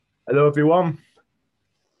Hello, everyone.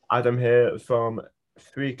 Adam here from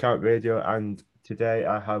Three Count Radio, and today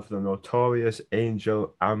I have the notorious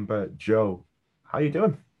Angel Amber Joe. How you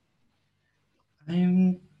doing?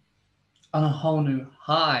 I'm on a whole new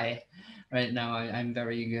high right now. I'm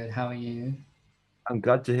very good. How are you? I'm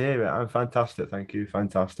glad to hear it. I'm fantastic, thank you.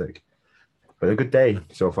 Fantastic. But a good day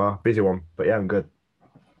so far. Busy one, but yeah, I'm good.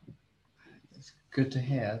 It's good to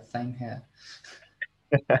hear. Same here.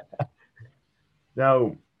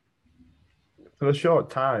 Now, for a short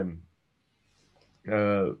time, if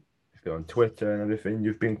you're on Twitter and everything,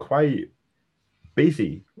 you've been quite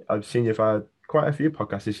busy. I've seen you've had quite a few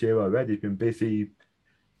podcasts this year already. You've been busy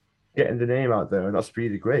getting the name out there, and that's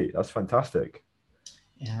really great. That's fantastic.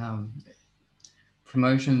 Yeah,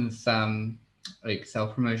 promotions, like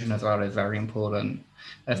self promotion as well, is very important,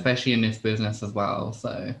 especially in this business as well.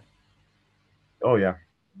 So Oh yeah.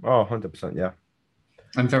 Oh, 100%, yeah.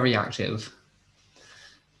 I'm very active.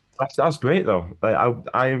 That's great though.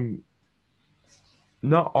 I'm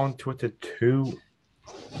not on Twitter too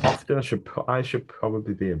often. I should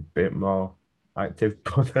probably be a bit more active,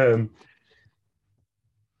 but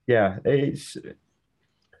yeah, it's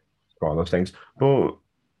one of those things. But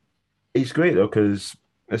it's great though because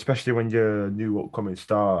especially when you're a new upcoming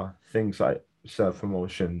star, things like self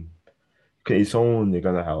promotion, it's only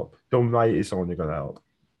gonna help. Done right, it's only gonna help.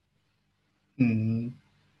 Mm.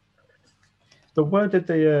 So where did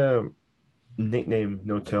the nickname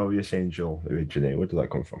Notorious Angel originate? Where did that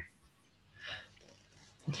come from?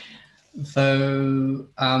 So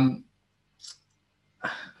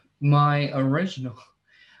my original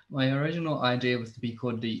my original idea was to be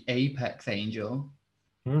called the Apex Angel,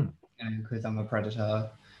 Hmm. because I'm a predator,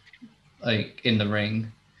 like in the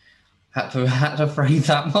ring. Had to phrase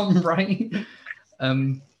that one right.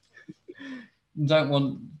 Um, don't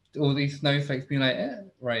want all these snowflakes being like,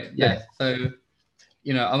 right, Yeah. yeah. So,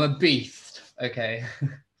 I'm a beast. Okay.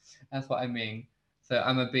 That's what I mean. So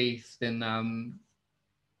I'm a beast. And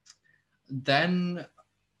then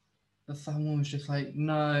someone was just like,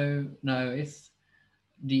 no, no, it's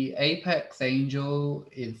the Apex Angel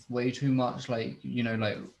is way too much like,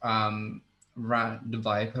 like the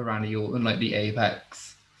Viper, Randy Orton, like the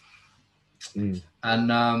Apex. Mm.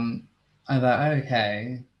 And I thought,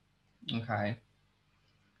 okay, okay.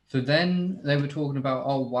 So then they were talking about,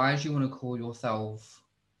 oh, why do you want to call yourself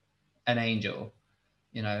an angel?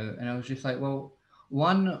 And I was just like, well,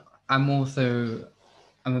 one, I'm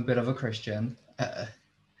a bit of a Christian,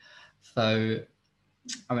 so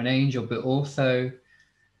I'm an angel, but also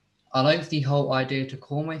I like the whole idea to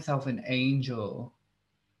call myself an angel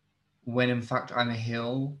when in fact I'm a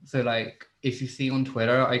hill. So like, if you see on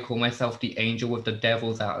Twitter, I call myself the angel with the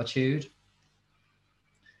devil's attitude,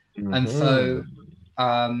 and so Hmm.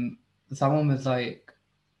 um, someone was like,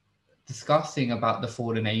 discussing about the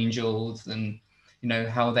fallen angels and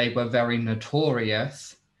how they were very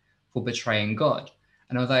notorious for betraying God.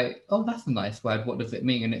 And I was like, oh, that's a nice word. What does it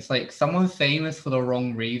mean? And it's like someone famous for the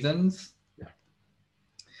wrong reasons.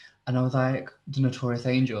 And I was like, the notorious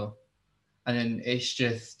angel. And then it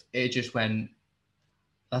just went,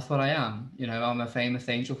 that's what I am. I'm a famous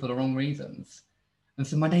angel for the wrong reasons. And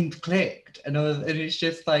so my name clicked, and it's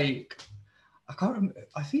just like, I can't remember.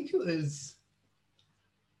 I think it was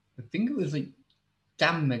like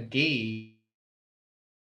Dan McGee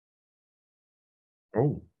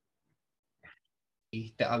Oh.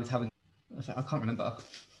 that I was having. I can't remember.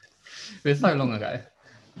 It was so long ago.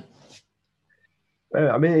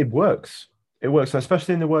 I mean, it works. It works,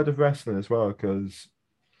 especially in the world of wrestling as well, because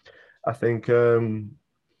I think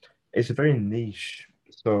it's a very niche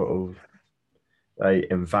sort of like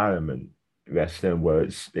environment, wrestling, where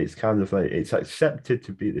it's kind of like it's accepted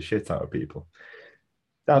to beat the shit out of people.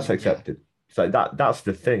 That's Yeah, accepted. It's like that's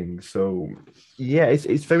the thing. So yeah, it's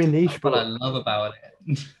very that's niche, what I but love about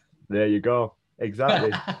it. there you go.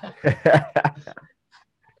 Exactly.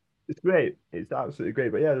 It's great. It's absolutely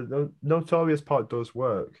great. But yeah, the Notorious part does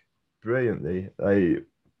work brilliantly. Like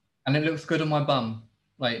And it looks good on my bum.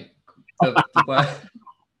 Like the word,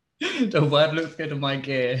 the word looks good on my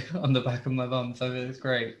gear on the back of my bum, so it's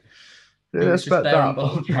great. If it didn't was just expect there in that.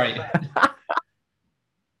 bold, right?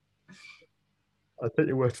 I'll take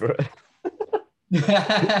your word for it.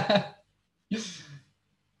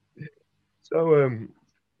 So,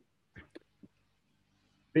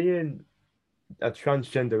 being a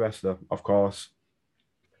transgender wrestler, of course,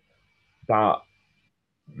 that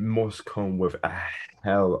must come with a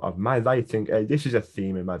hell of my lighting. This is a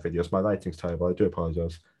theme in my videos. My lighting's terrible. I do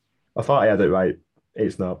apologize. I thought I had it right.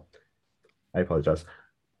 It's not. I apologize.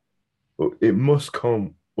 But it must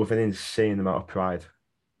come with an insane amount of pride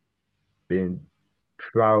being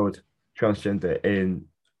proud transgender in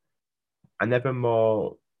I never I'm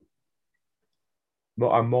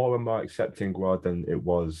more and more accepting world than it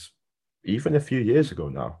was even a few years ago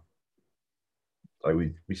now. Like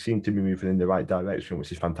we seem to be moving in the right direction,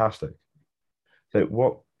 which is fantastic.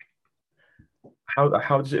 So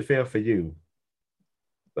how does it feel for you,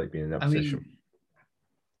 like being in that I position? mean,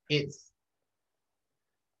 it's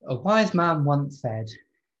a wise man once said,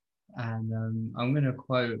 and I'm gonna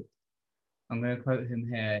quote him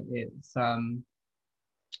here. It's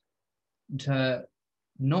to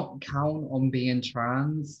not count on being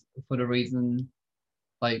trans for the reason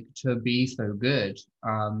like to be so good.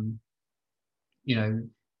 You know,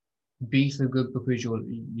 be so good because you're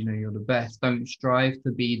the best. Don't strive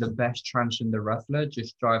to be the best transgender wrestler.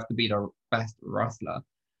 Just strive to be the best wrestler.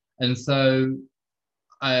 And so,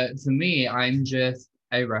 to me, I'm just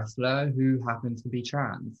a wrestler who happens to be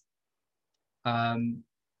trans. Um,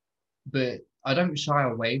 but I don't shy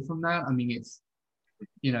away from that. I mean, it's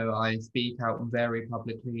I speak out very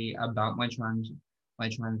publicly about my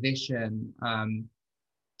transition.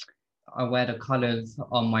 I wear the colors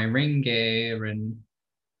on my ring gear, and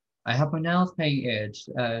I have my nails painted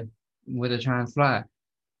with a trans flag.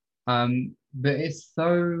 But it's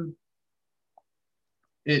so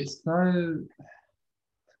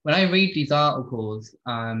when I read these articles,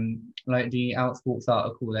 like the Outsports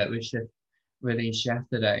article that was just released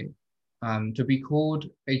yesterday, to be called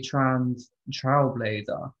a trans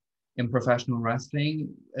trailblazer in professional wrestling,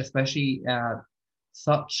 especially at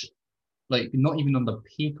such like not even on the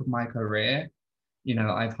peak of my career.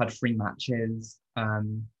 I've had 3 matches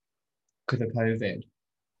because of COVID.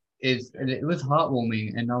 Yeah, It was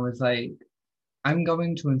heartwarming, and I was like, I'm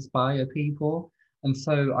going to inspire people. And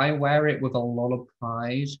so I wear it with a lot of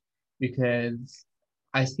pride because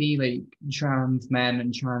I see like trans men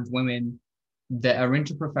and trans women that are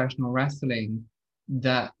into professional wrestling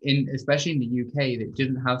that especially in the UK that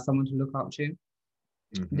didn't have someone to look up to,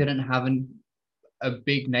 hmm, didn't have a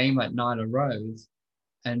big name like Nyla Rose.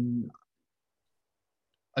 And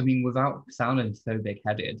I mean, without sounding so big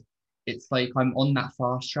headed, it's like I'm on that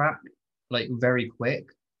fast track, like very quick.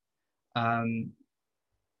 Um,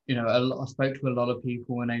 I spoke to a lot of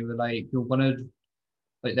people and they were like, "You're one of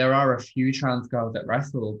like there are a few trans girls that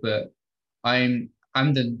wrestle, but I'm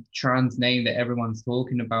the trans name that everyone's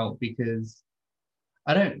talking about because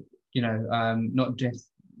I don't, not just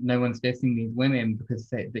no one's dissing these women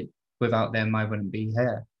because without them I wouldn't be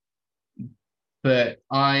here. But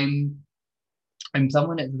I'm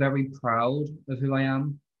someone that's very proud of who I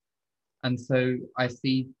am, and so I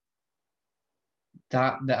see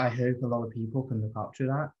that I hope a lot of people can look up to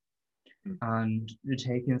that and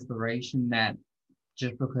take inspiration that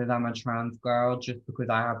just because I'm a trans girl, just because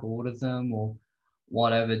I have autism or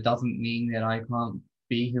whatever, doesn't mean that I can't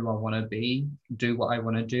be who I want to be, do what I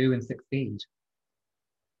want to do, and succeed.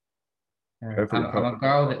 perfectly put.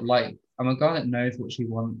 I'm a girl that knows what she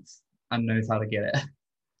wants and knows how to get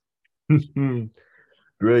it.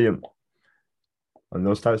 Brilliant. And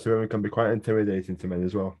those types of women can be quite intimidating to men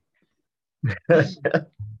as well.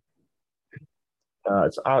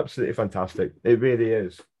 It's absolutely fantastic. It really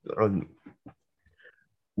is. And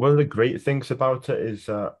one of the great things about it is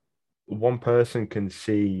that one person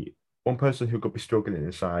who could be struggling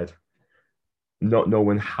inside, not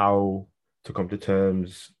knowing how to come to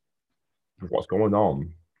terms with what's going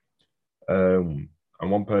on. And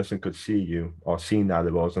one person could see you or see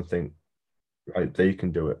Nyla Rose and think, right, they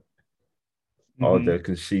can do it. Or they Hmm.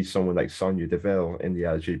 can see someone like Sonia Deville in the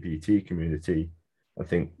LGBT community and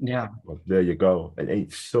think, Yeah. well, there you go. And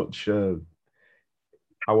it's such a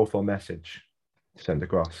powerful message to send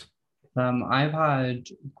across. I've had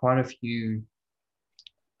quite a few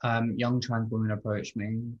young trans women approach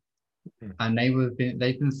me, and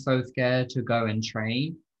they've been so scared to go and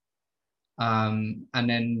train. And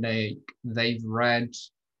then they've read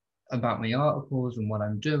about my articles and what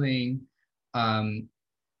I'm doing. Um,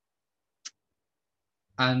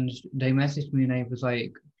 and they messaged me and they was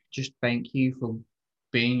like, just thank you for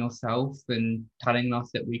being yourself and telling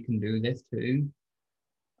us that we can do this too.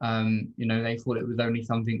 They thought it was only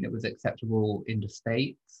something that was acceptable in the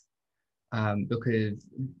States. Because,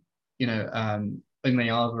 in my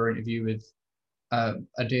other interview with a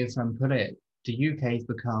dear friend put it, the UK is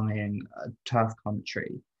becoming a tough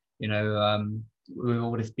country, with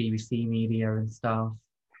all this BBC media and stuff.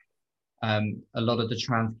 A lot of the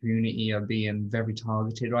trans community are being very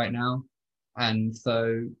targeted right now. And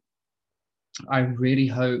so I really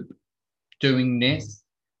hope doing this,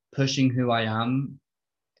 pushing who I am,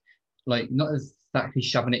 like not exactly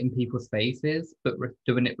shoving it in people's faces, but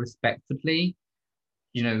doing it respectfully,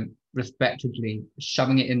 respectfully,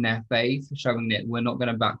 shoving it in their face, showing that we're not going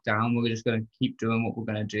to back down. We're just going to keep doing what we're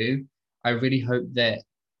going to do. I really hope that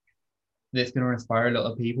that's going to inspire a lot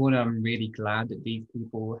of people, and I'm really glad that these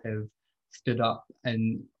people have stood up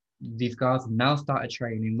and these girls have now started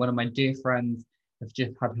training. One of my dear friends has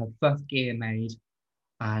just had her first gear made,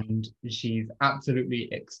 and she's absolutely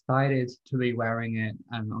excited to be wearing it.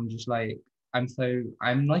 And I'm just like, I'm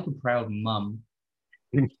like a proud mum,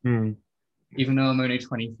 Mm. even though I'm only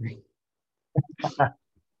 23.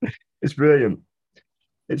 It's brilliant.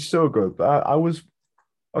 It's so good. I was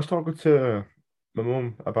talking to my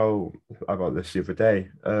mum about this the other day.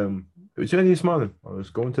 It was early this morning. I was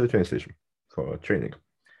going to the train station for training,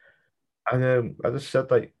 and I just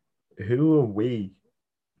said like, who are we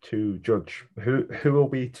to judge? Who are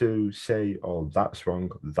we to say, oh, that's wrong,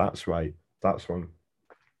 that's right, that's wrong?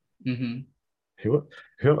 Hmm. Who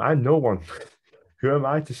who am I? No one. Who am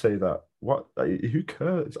I to say that? What? Like, who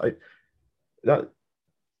cares? That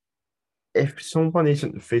if someone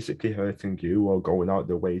isn't physically hurting you or going out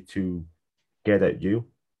their way to get at you,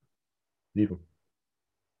 leave them.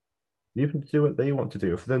 Leave them to do what they want to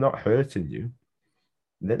do. If they're not hurting you,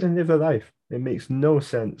 let them live their life. It makes no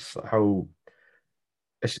sense how,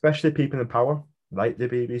 especially people in power, like the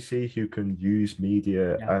BBC, who can use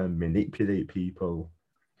media Yeah, and manipulate people,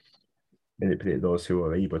 manipulate those who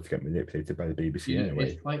are able to get manipulated by the BBC it's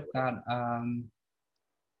anyway. like that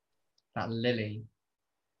Lily,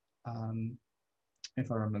 um,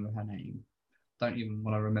 if I remember her name. Don't even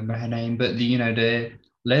want to remember her name, but the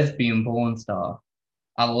lesbian porn star,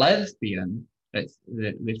 a lesbian. Let's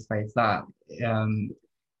face that. Um,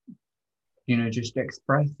 just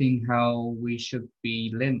expressing how we should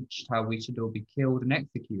be lynched, how we should all be killed and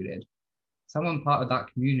executed. Someone part of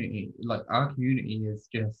that community, like our community, is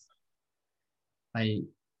just like,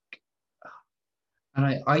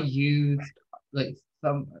 and I used like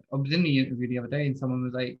I was in the interview the other day, and someone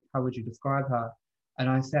was like, "How would you describe her?" And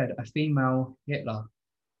I said, "A female Hitler."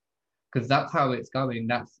 Because that's how it's going.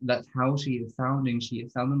 That's how she is sounding. She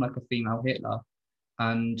is sounding like a female Hitler,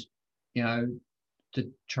 and you know the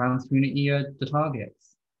trans community are the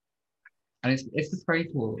targets, and it's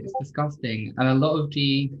disgraceful. It's disgusting, and a lot of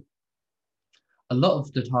the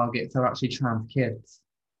targets are actually trans kids,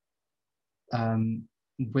 um,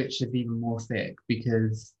 which is even more sick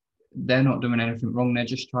because they're not doing anything wrong. They're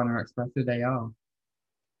just trying to express who they are.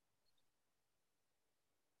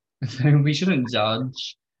 So we shouldn't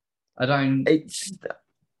judge. I don't. It's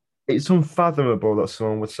it's unfathomable that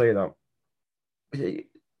someone would say that.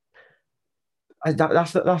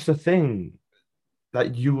 That's the thing.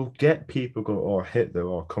 Like you will get people go, oh Hitler,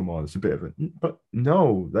 oh come on, it's a bit of a but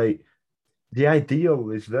no, like the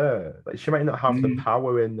ideal is there. Like she might not have the Mm,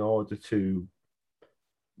 power in order to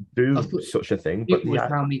I've do put, such a thing, but people the would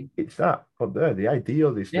tell me, it's that up there. The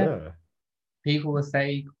ideal is yeah, there. people will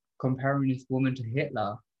say comparing this woman to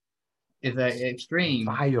Hitler is a extreme.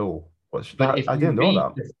 Vile. What's But that? if I you didn't know read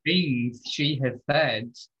that. the things she has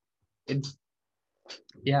said, it's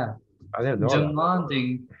yeah, I didn't know that.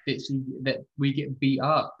 demanding that we get beat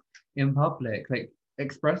up in public, like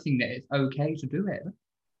expressing that it's okay to do it.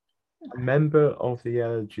 A member of the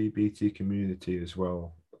LGBT community as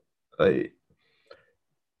well. Like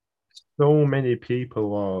so many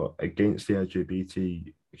people are against the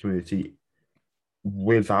LGBT community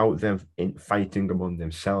without them fighting among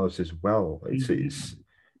themselves as well. Mhm.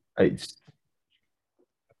 It's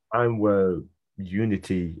time where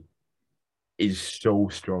unity is so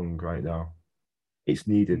strong right now. It's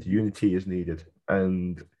needed. Mhm. Unity is needed,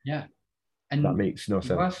 and Yeah, that and makes no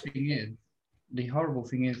the worst sense. thing is, the horrible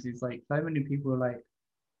thing is like so many people are like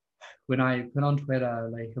when I put on Twitter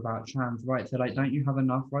like about trans rights, they're like, "Don't you have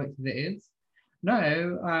enough rights as it is?" No,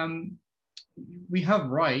 we have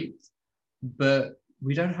rights, but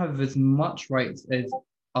we don't have as much rights as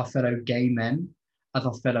our fellow gay men, as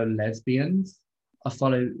our fellow lesbians, our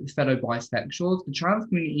fellow bisexuals. The trans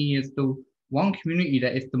community is the one community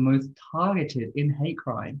that is the most targeted in hate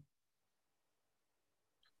crime.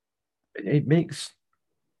 It makes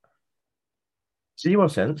zero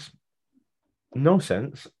sense, no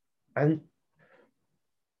sense, and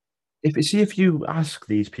if you ask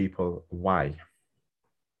these people why,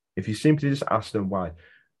 if you simply just ask them why,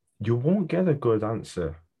 you won't get a good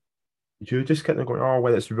answer. You just get them going, oh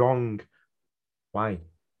well, it's wrong. Why?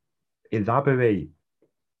 Elaborate.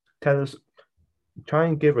 Tell us. Try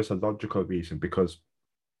and give us a logical reason because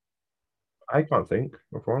I can't think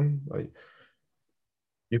of one. Like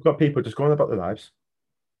you've got people just going about their lives,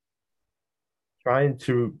 trying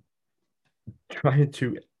to trying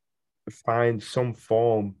to find some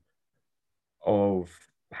form of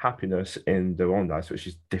happiness in their own lives, which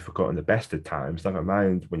is difficult in the best of times. Never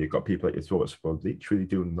mind when you've got people at your throats for literally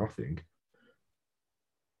doing nothing.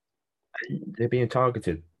 They're being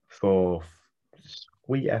targeted for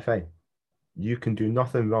sweet FA. You can do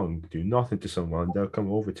nothing wrong, do nothing to someone, they'll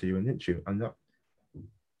come over to you and hit you. And that,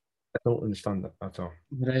 I don't understand that at all.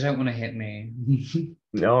 But I don't want to hit me.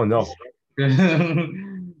 No, no.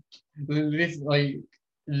 This like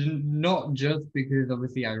not just because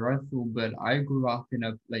obviously I wrestle, but I grew up in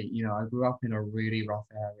a I grew up in a really rough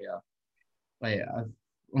area.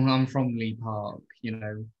 I'm from Lee Park,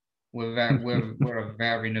 we're a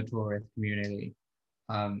very notorious community.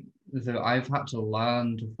 Um, so I've had to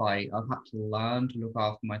learn to fight. I've had to learn to look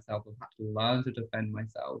after myself. I've had to learn to defend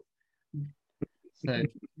myself. So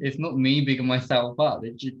it's not me bigging myself up.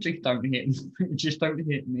 Just don't hit me. Just don't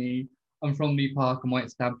hit me. I'm from Lee Park. I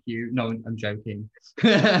might stab you. No, I'm joking.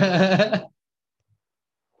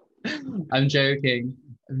 I'm joking.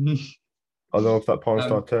 Although if that porn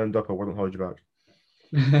star um, turned up, I wouldn't hold you but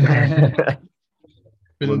back.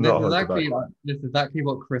 Will this not is hold you back. exactly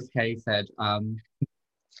what Chris K said.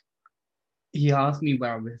 He asked me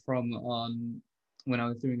where I was from on when I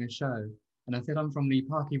was doing a show, and I said I'm from Lee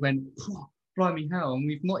Park. He went, "Blimey hell!" And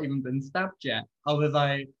we've not even been stabbed yet. I was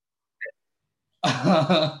like,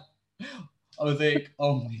 I was like,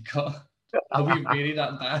 "Oh my god, are we really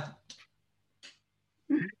that bad?"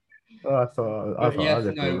 Oh, I But thought I yes,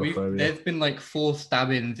 lived in a no, rough we've area. there's been like 4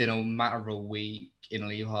 stabbings in a matter of a week in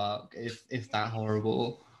Lee Park. It's that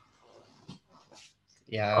horrible.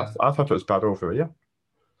 Yeah, I thought it was bad over here.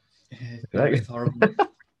 it's horrible.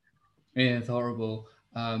 Yeah, it's horrible.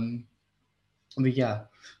 But yeah,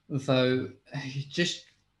 so just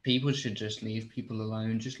people should just leave people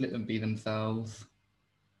alone. Just let them be themselves.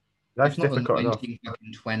 Life's It's not the difficult enough.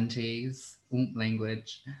 1920s.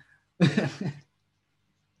 Language.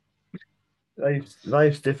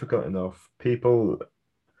 Life's difficult enough. People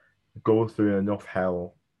go through enough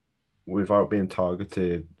hell without being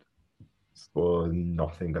targeted for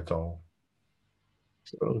nothing at all.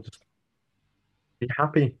 So just be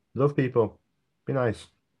happy, love people, be nice.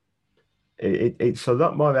 It's a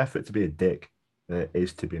lot more effort to be a dick than it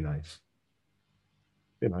is to be nice.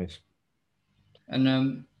 Be nice.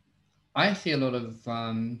 And I see a lot of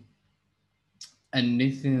and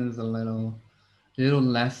this is a little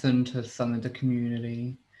lesson to some of the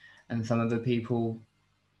community and some of the people.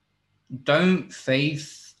 Don't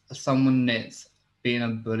face someone that's being a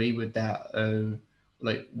bully with their own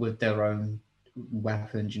with their own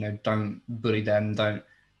weapons. Don't bully them. Don't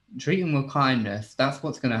treat them with kindness. That's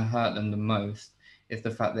what's going to hurt them the most. Is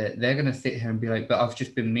the fact that they're going to sit here and be like, "But I've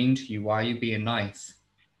just been mean to you. Why are you being nice?"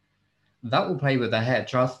 That will play with their head.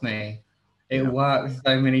 Trust me. It Yeah. works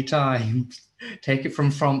so many times. Take it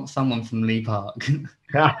from someone from Lee Park.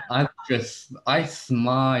 I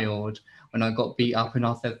smiled when I got beat up and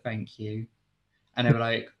I said thank you. And they were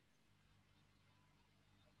like,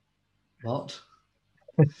 "What?"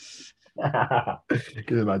 Can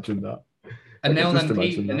you imagine that? I And can now just then,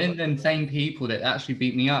 imagine and that. then them same people that actually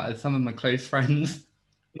beat me up are some of my close friends.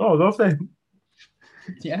 Oh, lovely.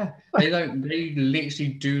 Yeah, they don't. They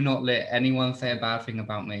literally do not let anyone say a bad thing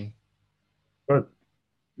about me But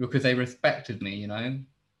because they respected me.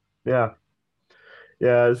 yeah,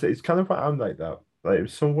 yeah, it's kind of what I'm like that. Like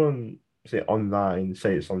if someone say online,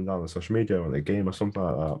 say it's online on social media or in a game or something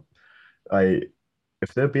like that, like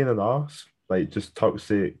if they're being an arse, like just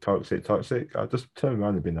toxic, toxic, toxic, I just turn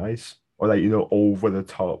around and be nice. Or like, over the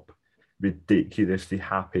top, ridiculously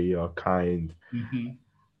happy or kind. Hmm.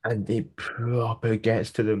 And it proper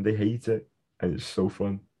gets to them. They hate it. And it's so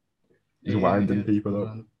fun. Just winding It's people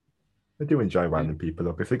up. I do enjoy winding people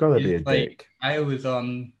up. If they're gonna be it's a like dick. I was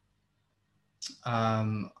on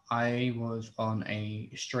a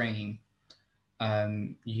stream,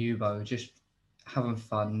 Yubo, just having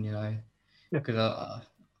fun, Yeah. because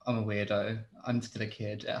I'm a weirdo. I'm still a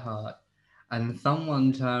kid at heart. And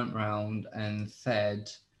someone turned around and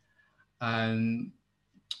said um,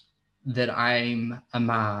 that I'm a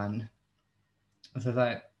man. I was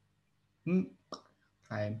like, "Hmm,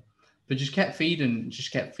 okay." But just kept feeding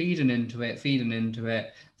into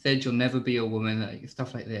it. Said you'll never be a woman, like,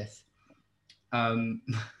 stuff like this. Um,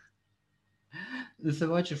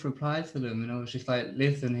 so I just replied to them, and I was just like,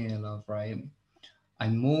 "Listen here, love, right?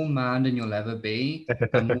 I'm more man than you'll ever be.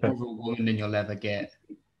 I'm more of a woman than you'll ever get."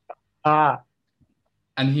 Ah,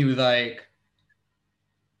 And he was like,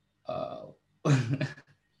 "Oh."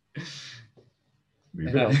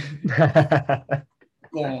 moving Yeah, on.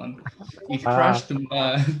 go on. He's Ah, crushed the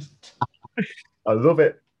word. I love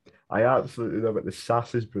it. I absolutely love it. The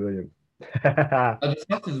sass is brilliant. The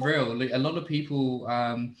stuff is real. Like, a lot of people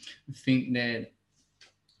think that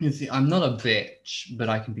you see, I'm not a bitch, but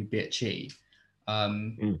I can be bitchy.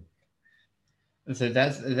 Um, Mm. so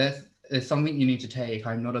that's something you need to take.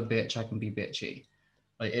 I'm not a bitch. I can be bitchy.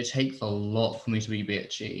 Like it takes a lot for me to be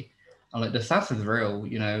bitchy, and like the sass is real.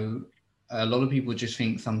 You know, a lot of people just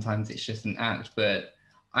think sometimes it's just an act, but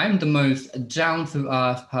I'm the most down to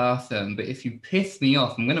earth person. But if you piss me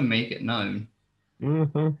off, I'm gonna make it known. Hmm.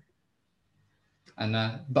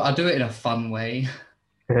 And but I do it in a fun way.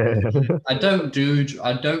 I don't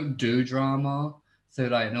do drama. So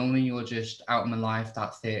like normally you're just out of my life,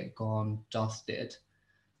 that's it, gone, dusted.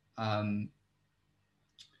 Um,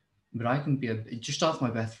 but I can be a just ask my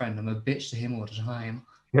best friend. I'm a bitch to him all the time.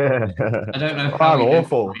 I don't know Oh, how I'm he lives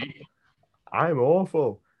with awful. me. I'm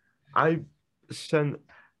awful. I sent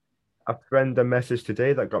a friend a message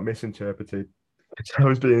today that got misinterpreted. I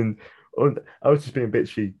was being, I was just being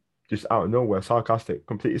bitchy, just out of nowhere, sarcastic,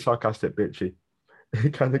 completely sarcastic, bitchy.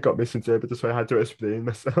 It kind of got misinterpreted, so I had to explain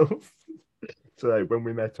myself. So like when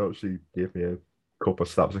we met up, she gave me a couple of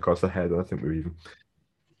slaps across the head, and I think we were even.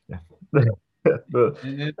 Yeah, but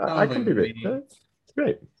It I sounds can like be bit. me. It's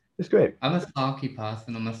great. It's great. I'm a snarky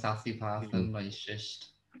person. I'm a sassy Mm. person. Like it's just.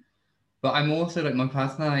 But I'm also like my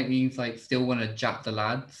personality means like still want to jap the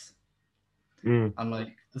lads. Mm. And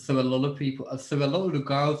like, so a lot of people, so a lot of the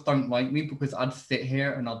girls don't like me because I'd sit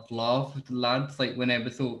here and I'd laugh with the lads, like when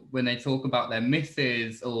they talk about their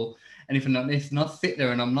misses or anything like this, and I'd sit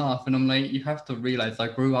there and I'm laughing. I'm like, you have to realize I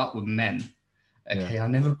grew up with men. Yeah, Okay, I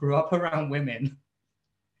never grew up around women,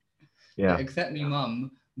 like yeah. except me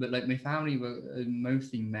mum. But like my family were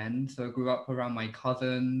mostly men, so I grew up around my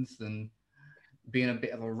cousins and being a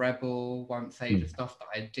bit of a rebel. Won't say the Mm. stuff that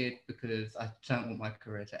I did because I don't want my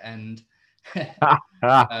career to end.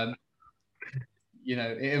 Ah, um, you know,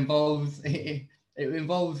 it involves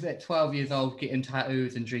at 12 years old getting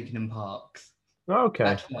tattoos and drinking in parks. At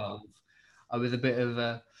okay. 12, I was a bit of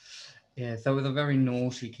a yeah, so I was a very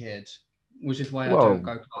naughty kid, which is why I don't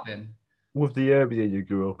Well, go clubbing. with the area you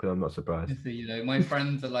grew up in, I'm not surprised. So, you know, my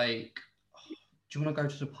friends are like, "Do you want to go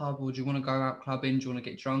to the pub or do you want to go out clubbing? Do you want to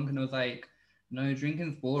get drunk?" And I was like, "No,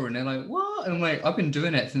 drinking's boring." They're like, "What?" And I'm like, "I've been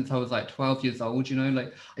doing it since I was like 12 years old. You know,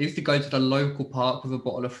 like I used to go to the local park with a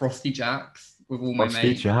bottle of Frosty Jacks with all my Frosty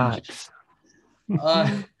mates and just Jacks.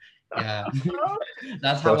 uh, yeah,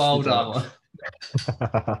 that's how Frosty old I was.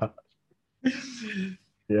 Jacks.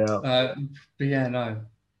 Yeah, Uh, but yeah, no.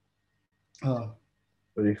 Oh,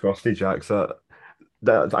 the Frosty Jacks.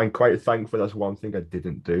 That I'm quite thankful that's one thing I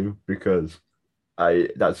didn't do because I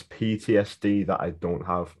that's PTSD that I don't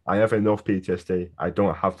have. I have enough PTSD. I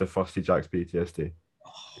don't have the Frosty Jacks PTSD.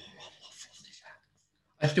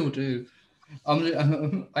 I still do. I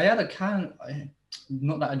had a can.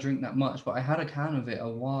 Not that I drink that much, but I had a can of it a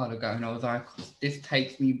while ago, and I was like, "This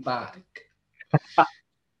takes me back."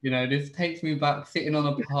 You know, this takes me back sitting on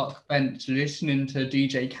a park bench listening to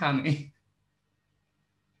DJ Cammy.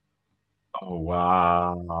 Oh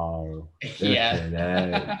wow. Yeah. Flipping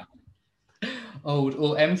heck. Old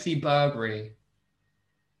or MC Burberry.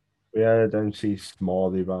 We had MC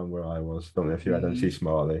Smalley around where I was. Don't know if you had MC Mm,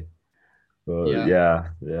 Smalley. But yeah. yeah,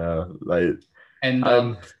 yeah. Like End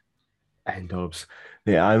I'm up. end ups.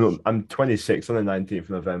 Yeah, I'm 26 on the 19th of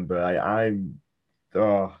November.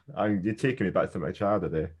 You're taking me back to my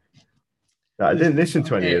childhood here. I didn't listen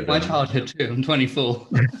to any Okay, of my them. childhood too. I'm 24.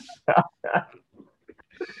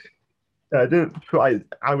 I didn't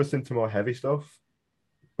I was into more heavy stuff,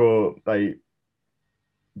 but like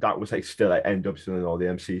that was like still like end ups and all the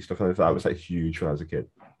MC stuff and that was like huge when I was a kid.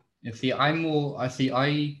 You see, I'm more. I see.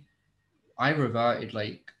 I reverted.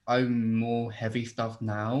 Like I'm more heavy stuff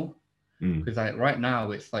now Mm. because like right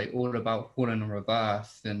now it's like all about falling in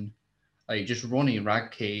reverse and like just Ronnie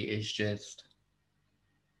Radke is just.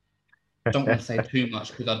 Don't want to say too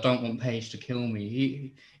much because I don't want Paige to kill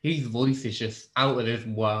me. His voice is just out of this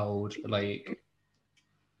world. Like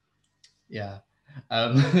yeah.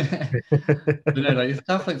 But no, like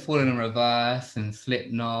stuff like Falling in Reverse and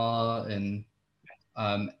Slipknot and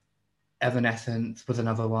um, Evanescence was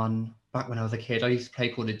another one. Back when I was a kid, I used to play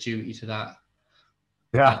Call of Duty to that.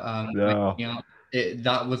 Yeah, no.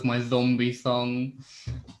 That was my zombie song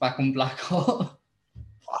back on Black Hot.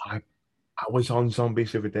 I, I was on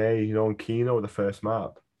zombies the other day, on Kino, the first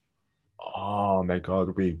map. Oh my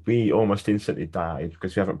God, we almost instantly died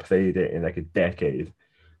because we haven't played it in like a decade.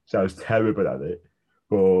 So I was terrible at it.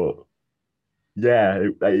 But yeah,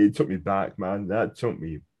 it took me back, man. That took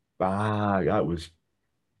me back. That was,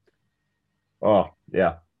 oh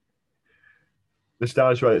yeah.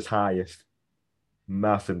 Nostalgia at its highest.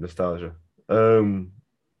 Massive nostalgia. But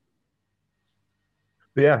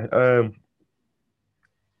yeah,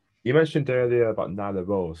 you mentioned earlier about Nyla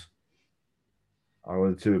Rose. I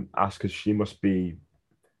wanted to ask because she must be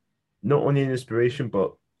not only an inspiration,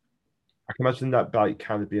 but I can imagine that like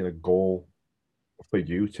kind of being a goal for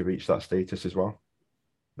you to reach that status as well.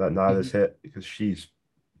 that Mhm. Nyla's hit because she's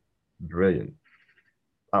brilliant,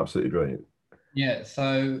 absolutely brilliant. Yeah,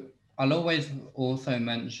 so I'll always also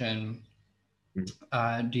mention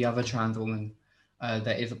Mm. the other trans woman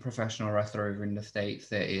that is a professional wrestler over in the States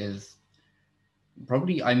that is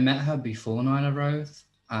probably I met her before Nyla Rose,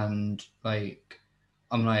 and like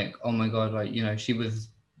I'm like, oh my god, like she was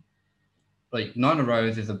like Nyla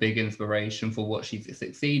Rose is a big inspiration for what she's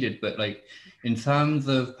succeeded, but like in terms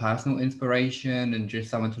of personal inspiration and just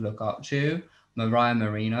someone to look up to, Mariah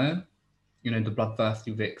Marino, the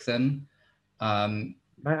bloodthirsty vixen. Um,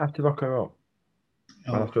 Might have to look her up.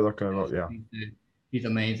 Might have oh, to look her up. Yeah. she's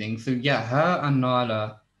amazing. So yeah, her and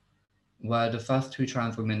Nyla were the first two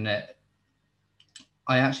trans women that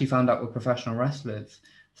I actually found out were professional wrestlers.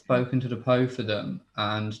 Mm. Spoken to the both of them,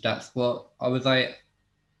 and that's what I was like.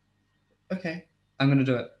 Okay, I'm gonna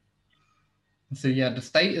do it. So yeah, the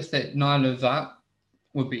status that Nyla's at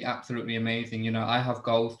would be absolutely amazing. I have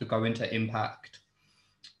goals to go into Impact.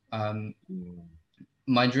 Um, Mm.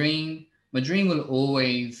 my dream will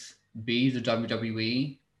always be the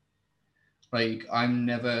WWE. Like I'm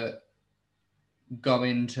never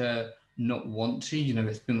going to not want to.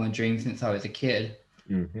 It's been my dream since I was a kid.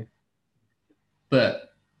 Mhm.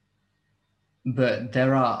 But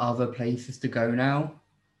there are other places to go now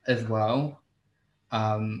as well.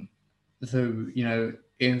 Um, so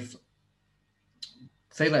if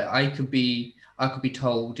say like I could be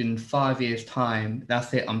told in 5 years' time,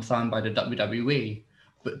 that's it, I'm signed by the WWE.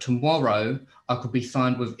 But tomorrow I could be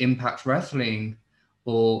signed with Impact Wrestling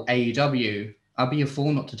or AEW. I'd be a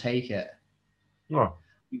fool not to take it. Oh,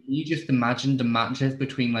 Can you just imagine the matches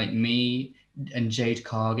between like me and Jade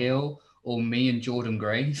Cargill or me and Jordan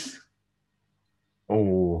Grace?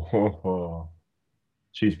 oh, ho, ho.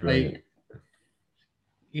 She's brilliant.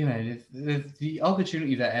 Like, the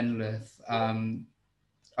opportunities are endless.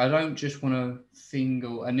 I don't just want to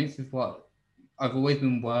single, and this is what I've always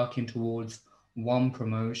been working towards one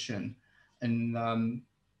promotion. And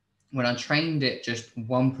when I trained it, just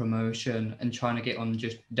one promotion and trying to get on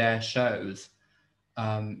just their shows,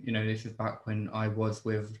 this is back when I was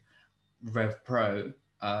with Rev Pro.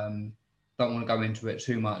 Don't want to go into it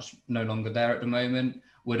too much, no longer there at the moment.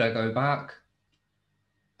 Would I go back?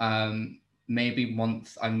 Um, Maybe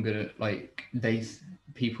once I'm gonna like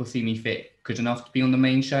people see me fit good enough to be on the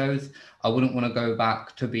main shows. I wouldn't want to go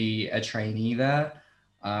back to be a trainee there.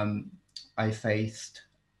 Um, I faced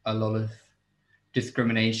a lot of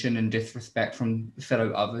discrimination and disrespect from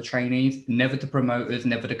fellow other trainees, never the promoters,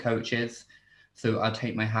 never the coaches. So I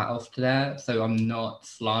take my hat off to that. So I'm not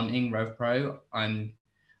slanting Rev Pro.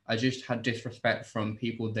 I just had disrespect from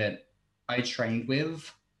people that I trained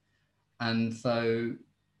with. And so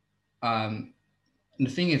and the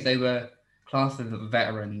thing is, they were classed as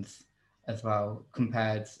veterans as well,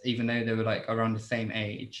 compared, even though they were like around the same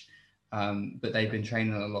age, but they've been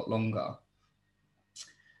training a lot longer.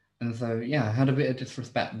 And so, yeah, I had a bit of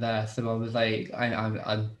disrespect there. So I was like,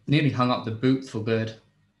 I nearly hung up the boots for good.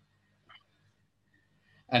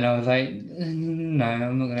 And I was like, no,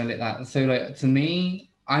 I'm not gonna let that. So like to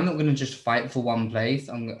me, I'm not gonna just fight for one place.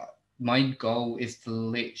 My goal is to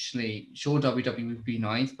literally, sure, WWE would be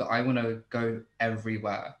nice, but I want to go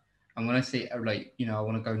everywhere. And when I say like, I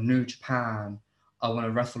want to go New Japan, I want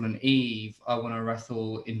to wrestle in Eve, I want to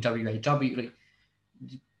wrestle in WAW. Like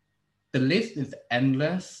the list is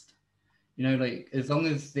endless. Like as long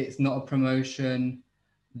as it's not a promotion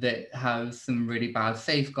that has some really bad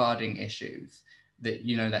safeguarding issues,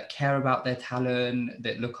 that care about their talent,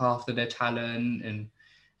 that look after their talent and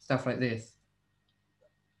stuff like this,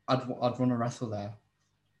 I'd want to wrestle there.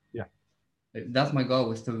 Yeah. Like, that's my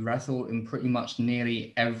goal, is to wrestle in pretty much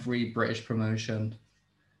nearly every British promotion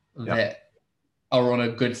Yeah. that are on a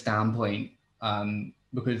good standpoint.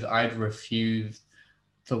 Because I'd refuse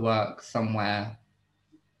to work somewhere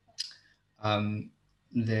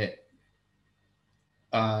that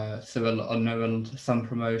so I know some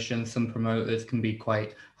promotions, some promoters can be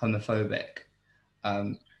quite homophobic.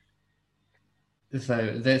 Um,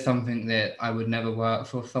 so there's something that I would never work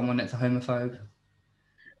for someone that's a homophobe,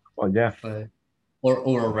 Well, yeah. so, or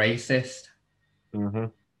a racist. Hmm.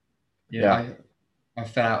 Yeah, Yeah. I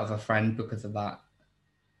fell out of a friend because of that.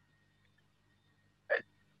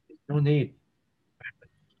 No need.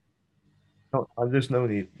 No, there's no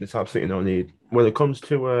need. There's absolutely no need. When it comes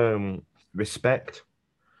to respect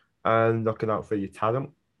and looking out for your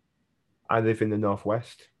talent, I live in the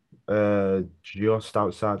northwest, just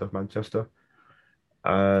outside of Manchester,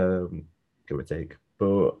 give or take.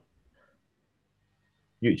 But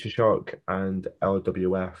Future Shock and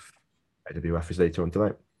LWF, LWF is later on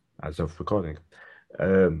tonight, as of recording.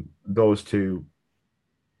 Those two,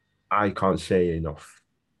 I can't say enough.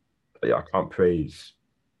 Yeah, I can't praise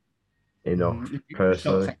enough If you just got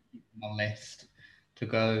personally. something on my list to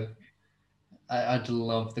go, I'd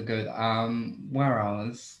love to go. Where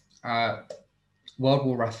else? World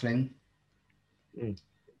War Wrestling, Mm,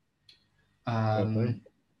 okay. um,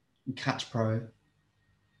 Catch Pro.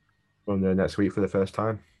 Going there next week for the first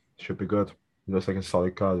time. Should be good. Looks like a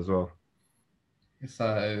solid card as well.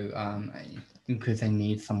 So, because they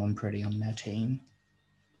need someone pretty on their team.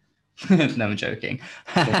 No, I'm joking.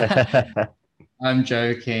 I'm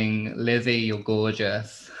joking. Lizzie, you're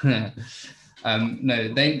gorgeous. No,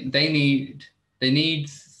 they need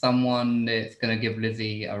someone that's gonna give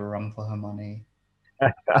Lizzie a run for her money.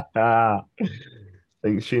 I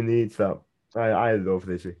think she needs that. I love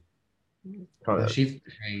Lizzie. Oh, Can't- she's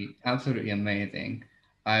great, absolutely amazing.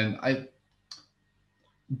 I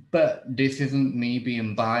but this isn't me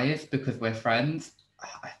being biased because we're friends.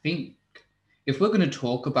 I think if we're going to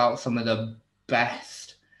talk about some of the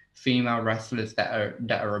best female wrestlers that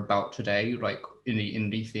are about today, like in the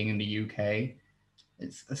indie thing in the UK,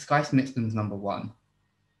 it's Sky Smithson's number one.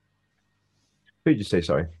 Who'd you say,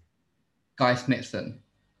 sorry? Guy Smithson.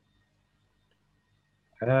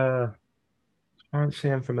 Uh, can't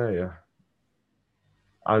say I'm familiar.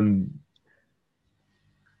 I'm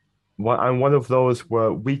I'm one of those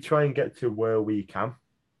where we try and get to where we can.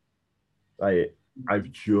 Like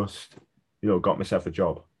I've just, got myself a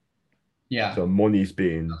job. Yeah, So money's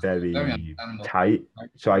been very very understandable. tight. I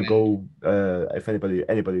So I recommend. go, if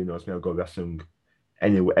anybody who knows me, I'll go wrestling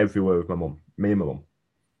everywhere with my mum. Me and my mum.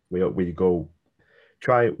 We go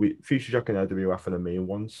we Future Shock and LWF are the main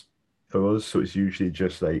ones for us. So it's usually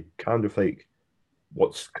just like kind of like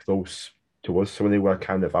what's close to us. So when they were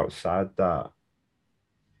kind of outside that,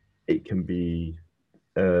 it can be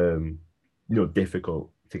difficult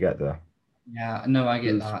to get there. Yeah, no, I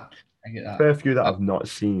get There's that. I get a that. fair few that Uh, I've not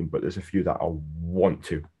seen, but there's a few that I want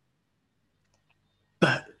to.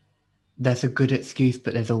 but there's a good excuse,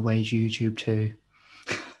 but there's always YouTube too.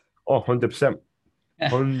 Oh, 100%. I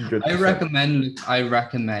 100%. recommend I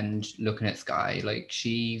recommend looking at Sky. Like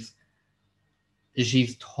she's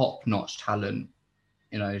top notch talent.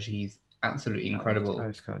 She's absolutely Sky,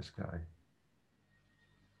 incredible. Sky, Sky.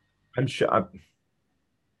 I'm sure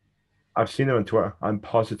I've seen her on Twitter. I'm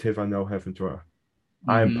positive I know her from Twitter.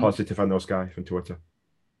 I am Hmm. positive I know Sky from Twitter.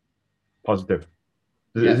 Positive.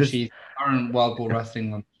 Is Yeah, this, she's current World War Wrestling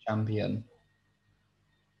Women's Champion.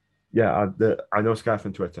 yeah, I know Sky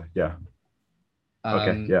from Twitter. Yeah. Okay.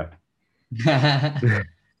 Um, Yeah.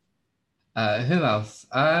 who else?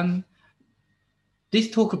 Let's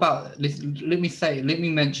talk about this. Let me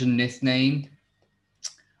mention this name.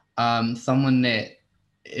 Someone that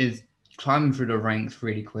is climbing through the ranks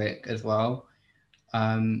really quick as well.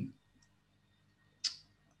 Um,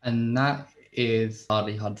 and that is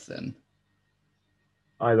Harley Hudson.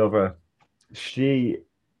 I love her. She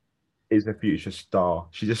is a future star.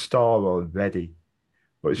 She's a star already,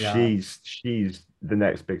 but Yeah, she's the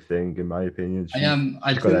next big thing in my opinion. I She's am.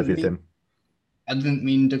 she's got everything. I didn't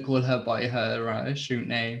mean to call her by her shoot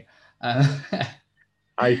name. I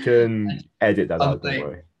I can edit that was out, don't like,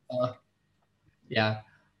 worry. uh, yeah,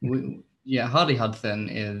 yeah. Harley Hudson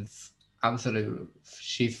is absolute.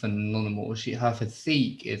 She's phenomenal. Her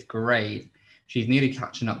physique is great. She's nearly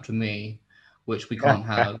catching up to me, which we can't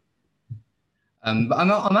have. But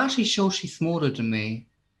I'm actually sure she's smaller than me.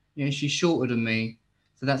 Yeah, she's shorter than me,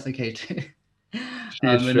 so that's okay too. She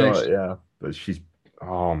is But no, short, yeah, but she's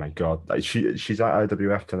oh my God. Like she's at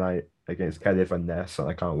IWF tonight against Kelly Van Ness, and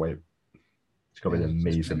I can't wait. It's gonna be yeah, an it's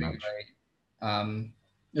gonna amazing be match.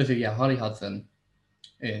 great. So yeah, Harley Hudson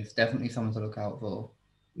is definitely someone to look out for.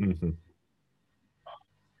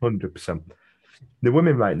 100%. The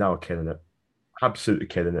women right now are killing it. Absolutely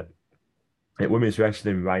killing it. Like women's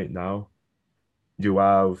wrestling right now, you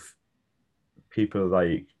have people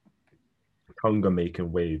like Tonga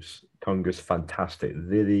making waves. Tonga's fantastic.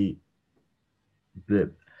 The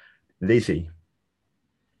Lizzie,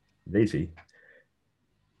 Lizzie.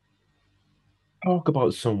 Talk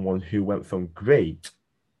about someone who went from great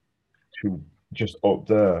to just up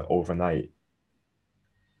there overnight.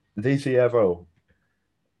 Lizzie Evo,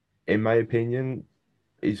 in my opinion,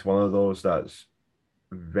 is one of those that's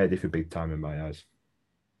ready for big time in my eyes.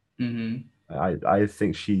 Hmm. I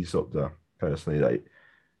think she's up there personally. Like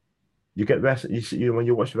you get rest, you see, when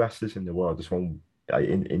you watch wrestlers in the world, there's one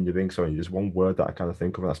in the ring. Sorry, there's one word that I kind of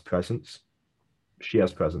think of, and that's presence. She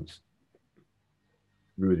has presence,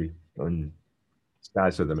 really, and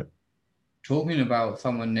sky's the limit. Talking about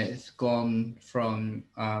someone that's gone from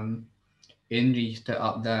indies to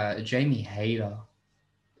up there, Jamie Hayter.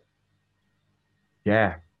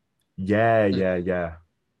 Yeah, yeah, yeah, yeah.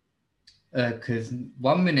 Because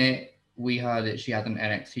 1 minute we heard that she had an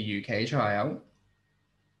NXT UK tryout,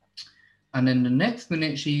 and then the next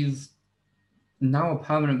minute she's now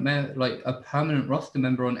a like a permanent roster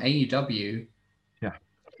member on AEW, Yeah,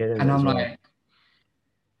 killing and it as I'm well. like,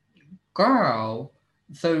 girl.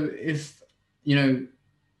 So if you know,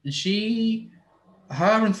 she,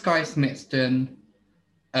 her and Sky Smithson,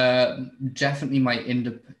 definitely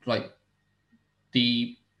like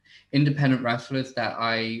the independent wrestlers that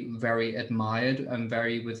I very admired and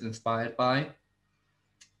very was inspired by.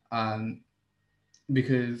 Um,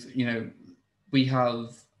 because we have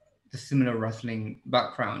the similar wrestling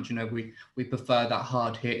background. We prefer that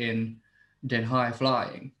hard hitting than high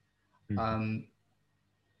flying. Mhm. Um,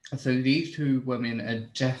 so these two women are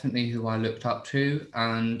definitely who I looked up to,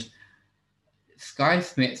 and Sky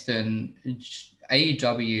Smithson,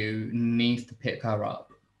 AEW needs to pick her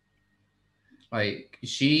up. Like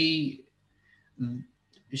she's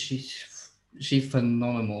she's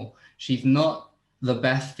phenomenal. She's not the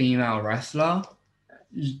best female wrestler.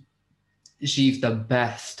 She's the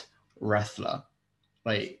best wrestler.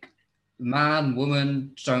 Like man,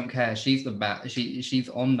 woman, don't care. She's the best. She's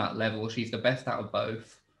on that level. She's the best out of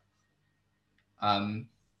both. Um,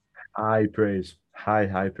 High praise,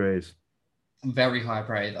 high praise. Very high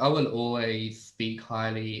praise. I will always speak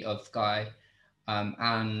highly of Sky,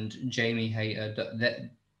 and Jamie Hayter.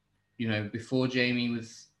 That before Jamie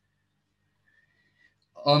was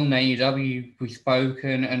on AEW, we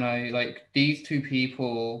spoken, and I like these two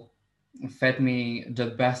people fed me the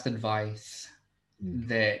best advice Mm.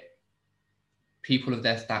 that people of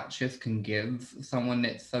their statures can give someone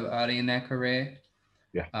that's so early in their career.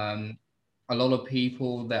 Yeah, Um, a lot of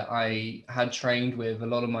people that I had trained with, a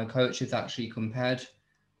lot of my coaches actually compared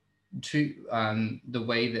to the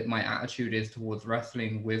way that my attitude is towards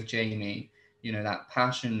wrestling with Jamie. That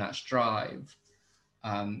passion, that strive,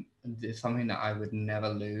 is something that I would never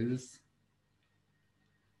lose.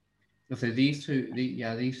 So these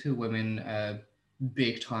two women are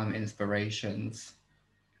big time inspirations.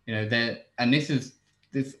 They're and this.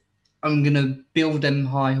 I'm gonna build them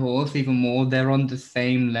high horse even more. They're on the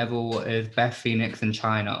same level as Beth Phoenix and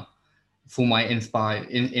China for my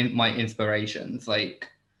inspirations. Like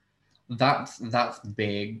that's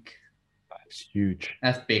big. that's huge.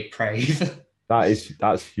 That's big praise.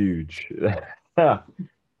 That's huge. Yeah,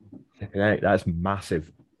 that's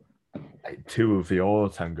massive. Like, two of the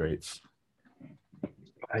all-time greats.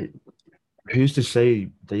 Like, who's to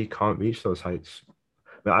say they can't reach those heights?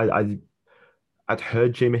 I'd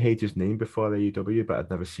heard Jamie Hayter's name before AEW, but I'd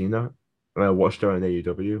never seen her. And I watched her on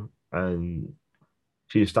AEW, and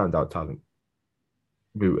she's a standout talent.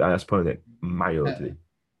 And that's putting it mildly,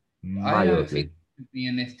 I don't think mildly. she should be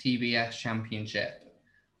in this TBS championship.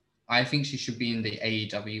 I think she should be in the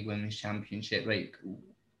AEW Women's Championship. Like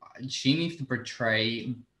she needs to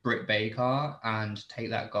portray Britt Baker and take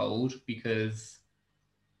that gold because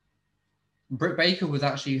Britt Baker was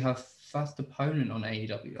actually her first opponent on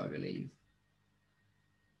AEW, I believe.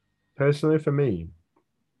 Personally, for me,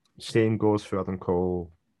 same goes for Adam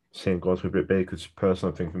Cole, same goes for Britt Baker's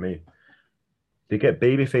personal thing for me. They get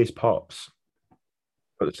babyface pops,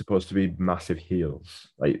 but it's supposed to be massive heels.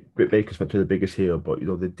 Like Britt Baker's meant to be the biggest heel, but the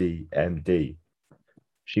DMD,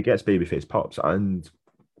 she gets babyface pops, and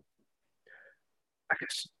I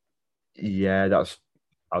guess yeah, that's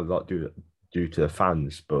a lot due to the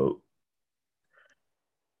fans, but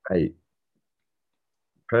I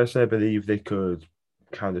personally believe they could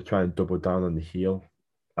kind of try and double down on the heel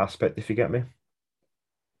aspect, if you get me.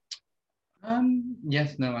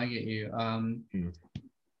 Yes, no, I get you. Mm.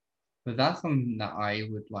 But that's something that I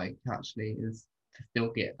would like actually is to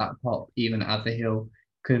still get that pop even as a heel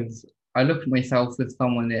because I look at myself as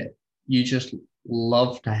someone that you just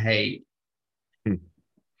love to hate. Mm.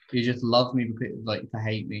 You just love me because like to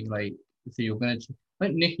hate me. Like so you're gonna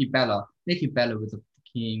like Nikki Bella. Nikki Bella was a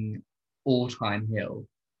fucking all-time heel.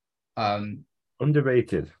 Um,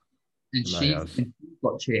 Underrated, and my she ass.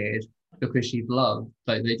 got cheered because she's loved.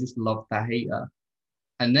 Like they just love to hate her.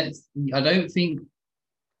 And that's I don't think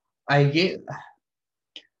I get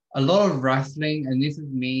a lot of wrestling, and this is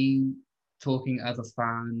me talking as a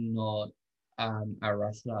fan, not a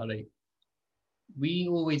wrestler. Like we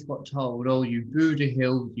always got told, "Oh, you boo the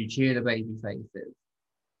heels, you cheer the baby faces,"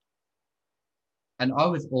 and I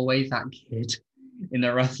was always that kid in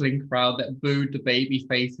the wrestling crowd that booed the baby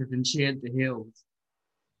faces and cheered the heels.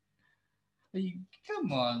 Like,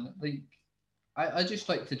 come on, like I just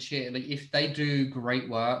like to cheer. Like if they do great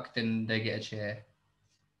work, then they get a cheer.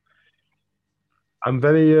 I'm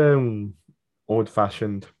very old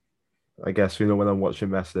fashioned, I guess, when I'm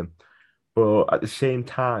watching wrestling. But at the same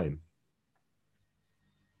time,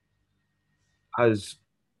 as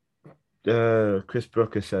Chris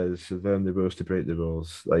Brooker says, learn the rules to break the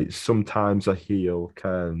rules. Like sometimes a heel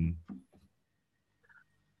can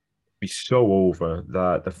be so over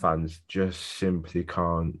that the fans just simply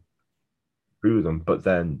can't boo them. But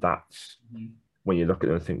then that's Mhm. when you look at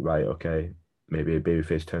them and think, right, okay, maybe a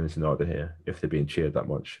babyface turns in order here if they're being cheered that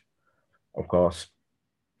much. Of course,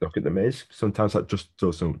 look at the Miz. Sometimes that just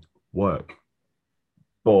doesn't work.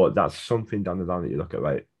 But that's something down the line that you look at,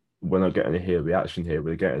 right? We're not getting a heel reaction here,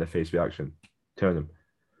 we're getting a face reaction. Turn them.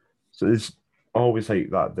 So there's always like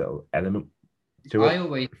that little element to I it.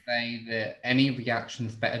 always say that any reaction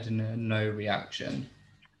is better than a no reaction.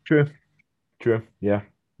 True, true. Yeah.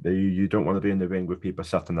 You don't want to be in the ring with people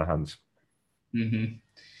sat on their hands. Hmm.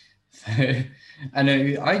 So I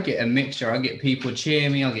know I get a mixture. I get people cheer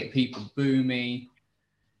me, I get people boo me.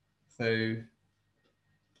 So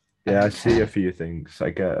Yeah, I um, see a few things.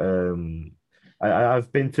 I get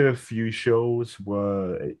I've been to a few shows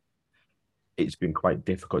where it's been quite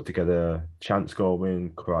difficult to get a chance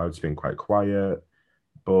going, crowd's been quite quiet,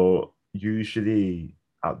 but usually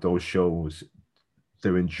at those shows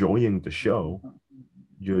they're enjoying the show.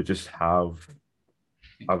 You just have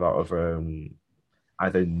a lot of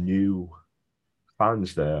either new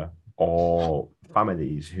fans there or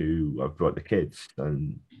families who have brought the kids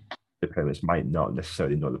and the parents might not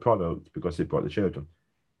necessarily know the product because they brought the children.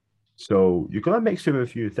 So you're gonna mix with a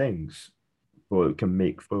few things, but it can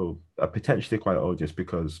make for a potentially quite audience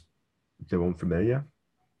because they're unfamiliar.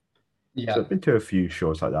 So yeah, I've been to a few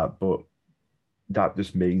shows like that, but that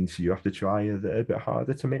just means you have to try a little bit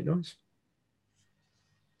harder to make noise,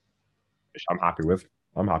 which I'm happy with.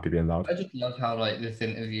 I'm happy being loud. I just love how like this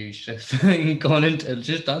interview's just gone into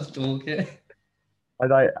just us talking. I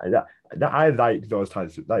like those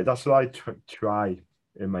types. Like that's what I try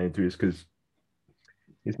in my interviews because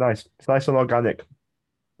it's nice. It's nice and organic.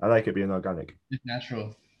 I like it being organic. It's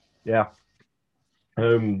natural. Yeah.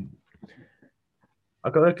 Um, I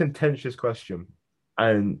got a contentious question,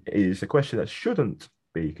 and it is a question that shouldn't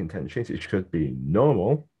be contentious. It should be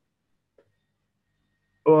normal.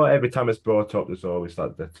 But every time it's brought up, there's always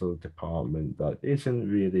that little department that isn't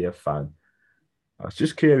really a fan. I was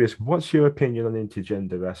just curious, what's your opinion on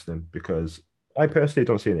intergender wrestling? Because I personally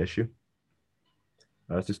don't see an issue.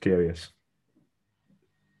 I was just curious.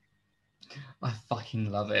 I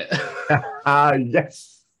fucking love it. Ah,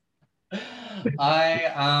 yes.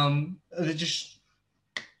 I just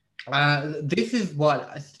this is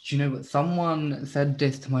what do you know what someone said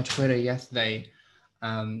this to my Twitter yesterday.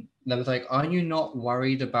 They was like, "Are you not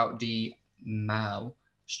worried about the male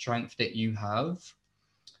strength that you have?"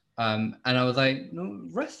 And I was like, "No,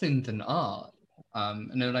 wrestling's an art."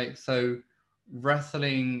 And they're like, "So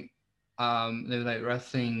wrestling?" They were like,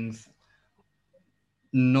 "Wrestling's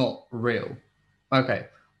not real." Okay,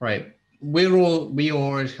 right. We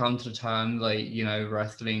always come to the term like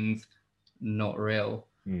wrestling's not real,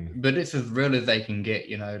 Mm, but it's as real as they can get.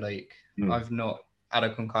 Like mm, I've not had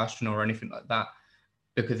a concussion or anything like that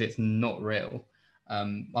because it's not real.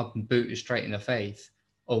 I've been booted straight in the face.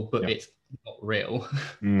 Oh, but yeah. it's not real.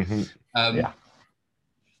 Hmm. um, Yeah.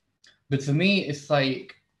 but to me, it's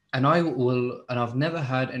like, and I've never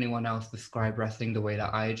heard anyone else describe wrestling the way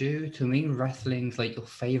that I do. To me, wrestling's like your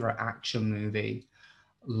favorite action movie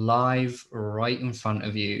live right in front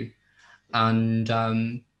of you. And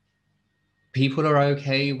people are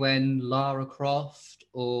okay when Lara Croft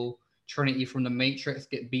or Trinity from the Matrix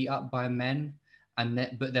get beat up by men,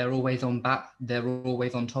 but they're always on back. They're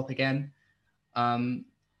always on top again. Um,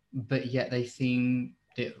 but yet they seem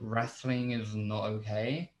that wrestling is not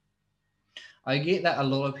okay. I get that a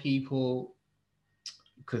lot of people,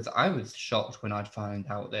 because I was shocked when I'd found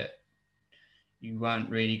out that you weren't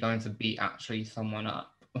really going to beat actually someone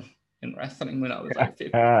up in wrestling when I was like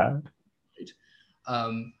 15. Ah,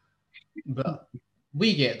 Um, but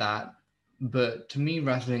we get that. But to me,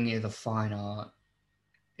 wrestling is a fine art.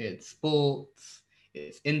 It's sports,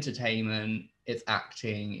 it's entertainment, it's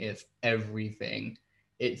acting, it's everything.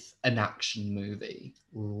 It's an action movie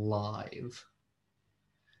live.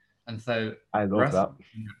 And so I love that. wrestling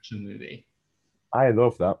is an action movie. I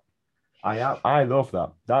love that. I love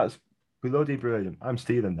that. That's bloody brilliant. I'm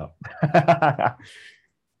stealing that.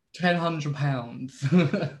 1,000 pounds.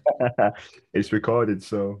 It's recorded,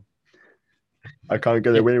 so I can't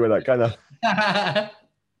get Yeah. away with that, kind of.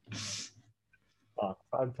 Oh,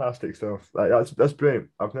 fantastic stuff. Like, that's brilliant.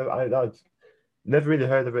 I've never really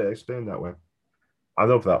heard of it explained that way. I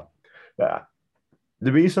love that. Yeah.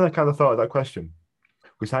 The reason I kind of thought of that question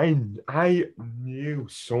was I knew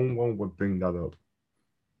someone would bring that up.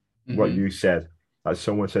 What Hmm. you said, like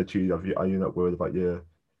someone said to you, are you not worried about your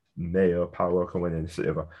male power coming in,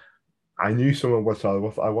 etc. I knew someone was.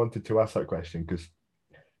 So I wanted to ask that question because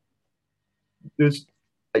there's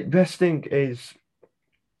like wrestling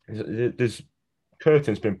there's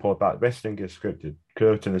curtain's been pulled back. Wrestling is scripted.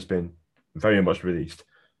 Curtain has been very much released.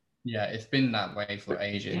 Yeah, it's been that way for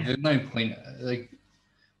ages. Yeah, There's no point. Like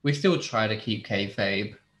we still try to keep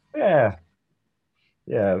kayfabe. yeah,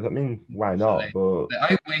 yeah. I mean, why not? Actually,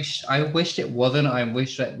 But I wish it wasn't. I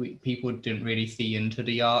wish that people didn't really see into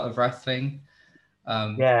the art of wrestling.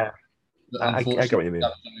 Um, yeah, but I get what unfortunately, you mean.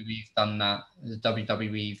 WWE's done that.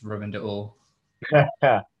 WWE's ruined it all.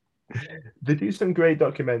 They do some great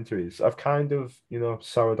documentaries. I've kind of,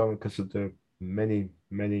 soured on because of the many,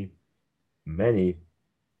 many, many,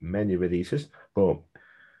 many releases, but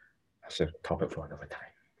that's a topic for another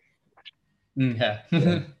time. Yeah.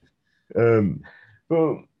 Yeah. Um,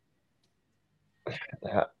 but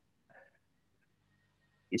uh,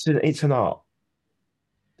 it's an art,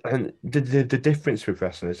 and the difference with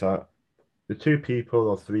wrestling is that the two people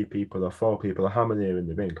or three people or four people or how many are in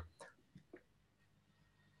the ring,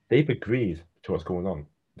 they've agreed to what's going on.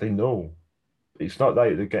 They know. It's not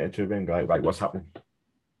like they get into a ring like, right, what's happening?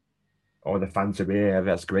 Oh, the fans are here.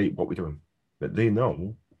 That's great. What we doing? But they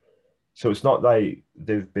know. So it's not like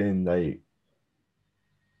they've been like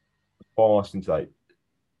forced into like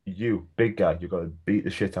you, big guy, you got to beat the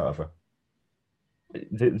shit out of her.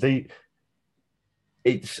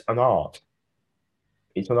 It's an art.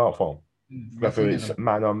 It's an art form. Whether Wrestling is it's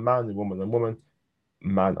man on man, woman on woman,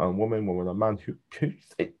 man on woman, woman on man. Who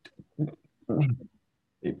it,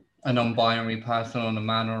 a non-binary person on a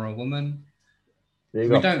man or a woman. there you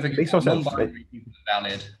We go. don't forget Makes no sense. non-binary people are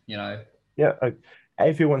valid. Yeah,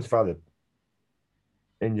 everyone's valid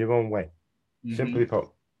in your own way. Simply Hmm. put,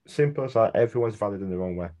 simple as that. Everyone's valid in their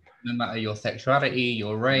own way. No matter your sexuality,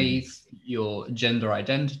 your Mm. race, your gender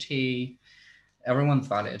identity, everyone's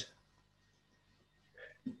valid.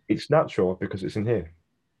 It's natural because it's in here.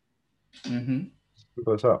 Hmm.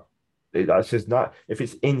 Simple as that. That's just not. If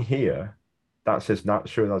it's in here, that's as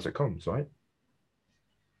natural as it comes, right?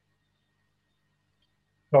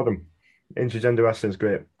 Told them. Intergender wrestling is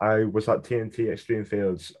great. I was at TNT Extreme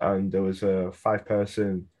Fields and there was a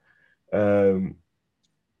five-person, um,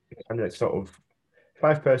 and it's sort of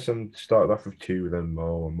five-person started off with two, then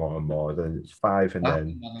more and more and more. Then it's five, and That's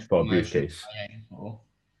then another for a promotion briefcase. I aim for.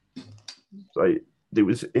 Like it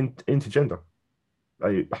was intergender.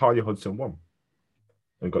 Like Harley Hudson won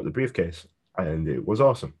and got the briefcase, and it was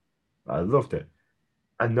awesome. I loved it.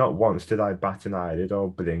 And not once did I bat an eyelid or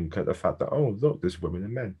blink at the fact that, oh, look, there's women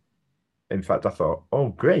and men. In fact, I thought, oh,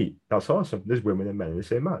 great, that's awesome. There's women and men in the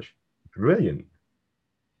same match. Brilliant.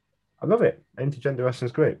 I love it. Intergender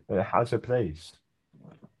wrestling's great. And it has a place.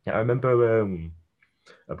 Yeah, I remember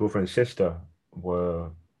a brother and sister were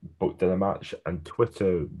booked in a match, and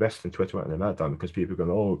wrestling Twitter went in a meltdown because people going,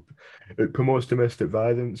 oh, it promotes domestic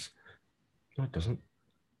violence. No, it doesn't.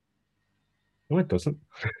 No, it doesn't.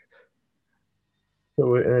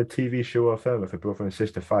 So in a TV show or film, if a brother and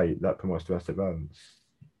sister fight, that promotes domestic violence.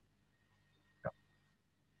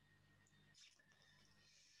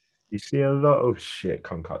 You see a lot of shit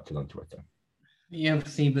concocted on Twitter. Yeah,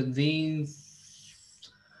 see, but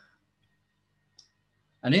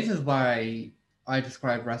and this is why I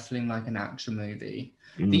describe wrestling like an action movie.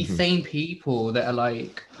 These Hmm. same people that are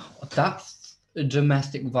like, that's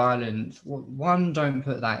domestic violence. One, don't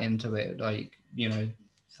put that into it. Like,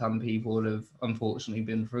 some people have unfortunately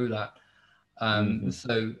been through that. Hmm.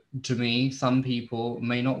 So to me, some people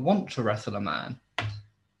may not want to wrestle a man,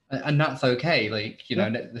 and that's okay. Like, Yeah.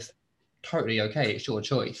 that's totally okay. It's your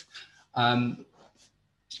choice. Um,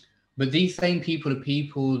 but these same people are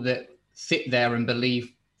people that sit there and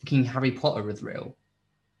believe King Harry Potter is real.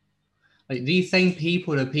 Like these same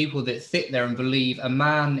people are people that sit there and believe a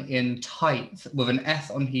man in tights with an S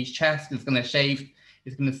on his chest is going to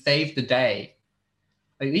save the day.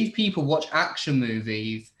 Like these people watch action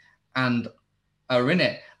movies and are in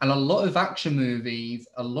it. And a lot of action movies,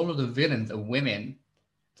 a lot of the villains are women.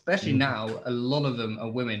 Especially Hmm. now, a lot of them are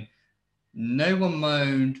women. No one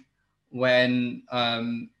moaned when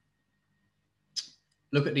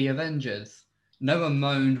look at the Avengers. No one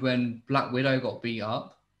moaned when Black Widow got beat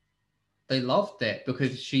up. They loved it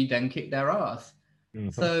because she then kicked their ass. Hmm.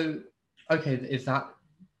 So, okay, is that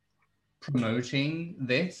promoting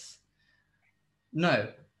this?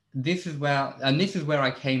 No. This is where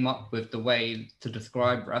I came up with the way to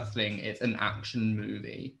describe wrestling. It's an action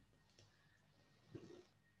movie.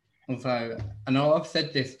 So, and I've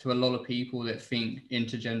said this to a lot of people that think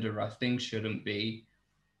intergender wrestling shouldn't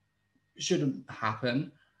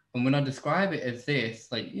happen. And when I describe it as this,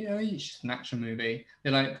 like, it's just an action movie,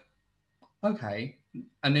 they're like, okay.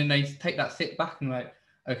 And then they take that sit back and like,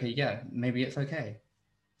 Okay, yeah, maybe it's okay.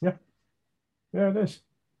 Yeah, yeah, it is.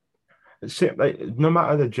 Like, no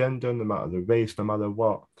matter the gender, no matter the race, no matter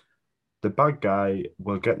what, the bad guy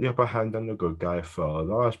will get the upper hand on the good guy for a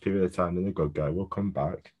large period of time, and the good guy will come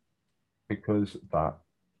back because that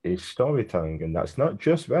is storytelling, and that's not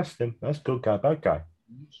just wrestling. That's good guy, bad guy.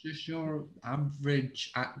 It's just your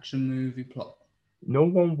average action movie plot. No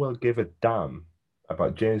one will give a damn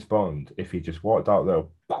about James Bond if he just walked out there.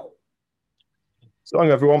 So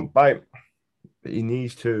long, everyone. Bye. He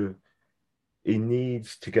needs to. He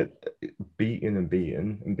needs to get beaten and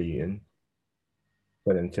beaten and beaten,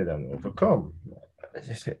 but then to then overcome.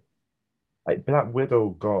 Like Black Widow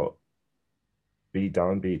got beat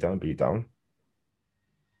down, beat down, beat down,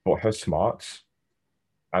 but her smarts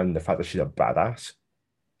and the fact that she's a badass,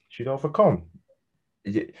 she'd overcome.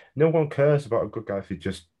 No one cares about a good guy if he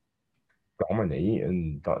just dominate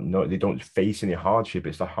and that no, they don't face any hardship.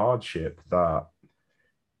 It's the hardship that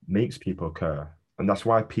makes people care. And that's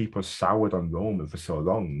why people soured on Roman for so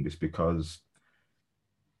long, is because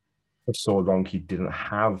for so long he didn't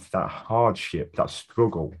have that hardship, that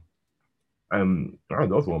struggle. I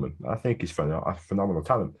love Roman. I think he's a phenomenal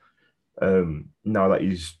talent. Now that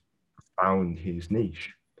he's found his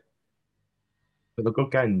niche. But the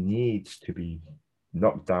good guy needs to be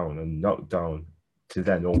knocked down and knocked down to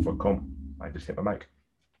then overcome. I just hit my mic.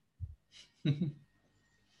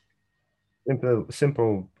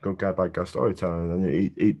 Simple good guy, bad guy storytelling,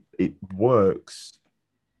 and it works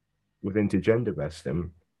with intergender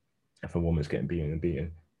wrestling if a woman's getting beaten and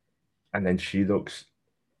beaten, and then she looks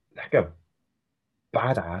like a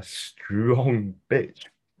badass, strong bitch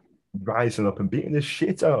rising up and beating the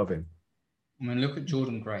shit out of him. I mean, look at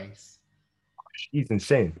Jordan Grace. She's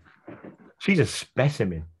insane. She's a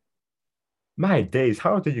specimen. My days,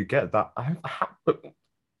 how did you get that?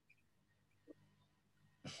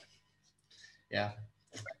 Yeah,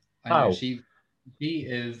 I know How? she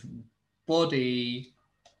is body.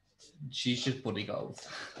 She's just body goals.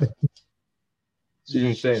 She's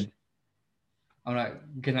insane. I'm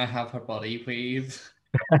like, can I have her body, please?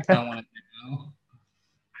 I want it now.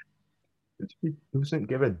 She doesn't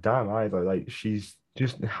give a damn either. Like she's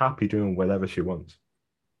just happy doing whatever she wants.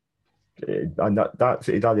 And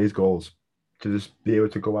that is goals. To just be able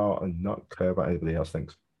to go out and not care about anybody else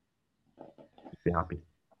thinks. Just be happy.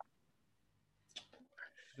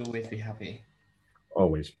 She'll always be happy.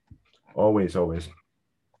 Always. Always, always.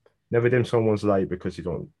 Never dim someone's light because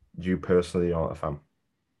you personally aren't a fan.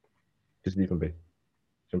 Just leave them be.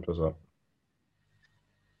 Simple as that.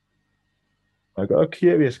 I got a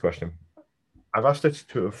curious question. I've asked it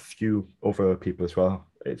to a few other people as well.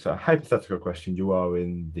 It's a hypothetical question. You are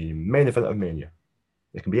in the main event of Mania.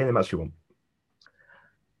 It can be any match you want.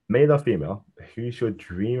 Male or female, who's your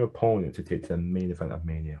dream opponent to take to the main event of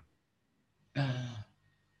Mania?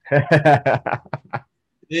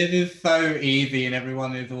 This is so easy, and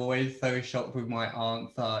everyone is always so shocked with my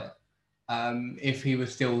answer. If he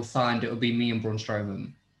was still signed, it would be me and Braun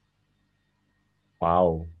Strowman.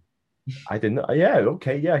 Wow. I didn't. Yeah,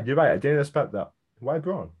 okay. Yeah, you're right. I didn't expect that. Why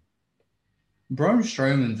Braun? Braun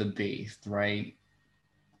Strowman's a beast, right?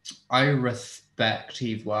 I respect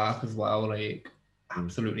his work as well, like Mm.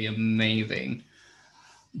 absolutely amazing.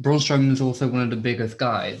 Braun Strowman's also one of the biggest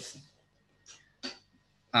guys,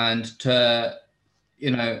 and to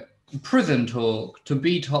prison talk to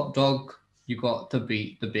be top dog, you got to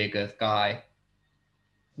beat the biggest guy.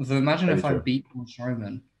 So imagine Very if I true. beat Braun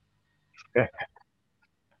Strowman. Yeah.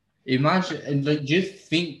 Imagine and like just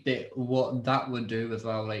think that what that would do as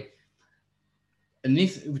well. Like, and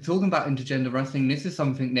this we're talking about intergender wrestling. This is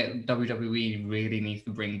something that WWE really needs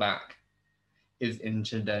to bring back. Is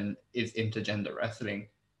intergender wrestling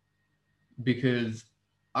because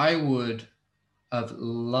I would have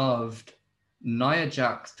loved Nia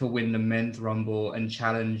Jax to win the men's rumble and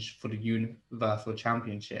challenge for the Universal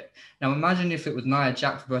Championship. Now imagine if it was Nia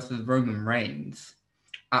Jax versus Roman Reigns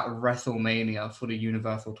at WrestleMania for the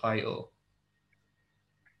Universal title.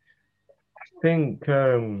 I think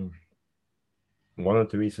one of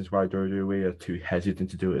the reasons why WWE are too hesitant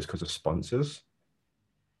to do it is because of sponsors.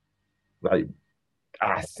 Like,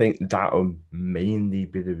 I think that'll mainly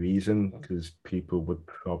be the reason because people would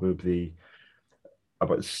probably,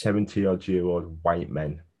 about 70-odd-year-old white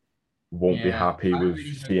men, won't be Yeah, happy I with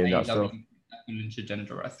really hope seeing that stuff. AEW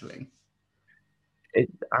intergender wrestling.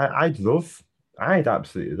 I'd love, I'd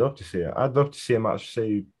absolutely love to see it. I'd love to see a match,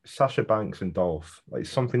 say Sasha Banks and Dolph, like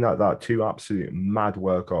something like that. Two absolute mad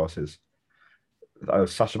workhorses.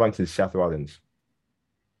 Sasha Banks and Seth Rollins.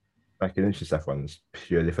 Back in Seth Rollins,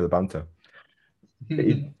 purely for the banter.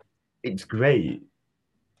 It, it's great,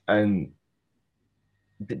 and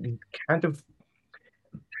kind of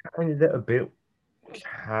tiny little bit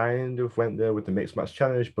kind of went there with the mixed match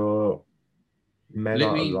challenge, but men Let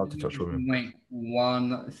aren't me, allowed let to me touch just women. make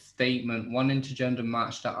one statement, one intergender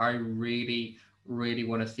match that I really, really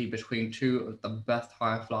want to see between two of the best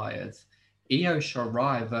high flyers. Io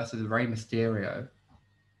Shirai versus Rey Mysterio.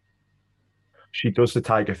 She does the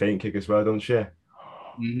tiger feint kick as well, doesn't she?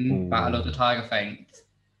 Battle of the Ooh. Tiger Feints.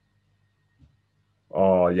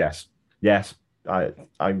 Oh yes, yes.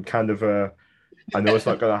 I'm kind of I know it's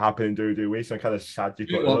not gonna happen in WWE, so I'm kind of sad you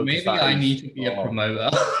You put know it what? up because Maybe that I need is to be a promoter.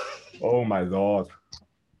 oh my lord.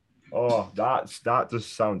 Oh, that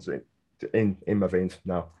just sounds in my veins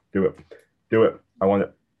now. Do it. Do it. I want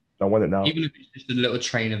it. I want it now. Even if it's just a little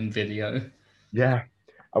training video. Yeah,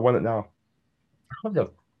 I want it now. How the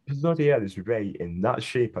bloody hell is Ray in that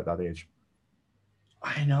shape at that age?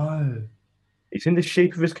 I know. He's in the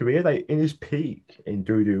shape of his career, like in his peak in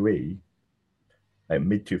WWE, like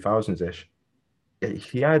mid 2000s ish.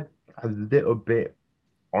 He had a little bit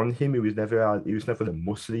on him. He was never the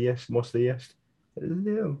muscliest. A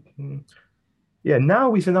little, yeah.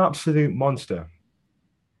 Now he's an absolute monster.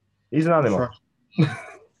 He's an animal. Trust me.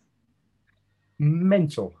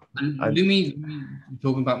 Mental. And And Lumi,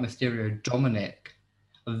 talking about Mysterio, Dominic,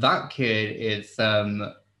 that kid is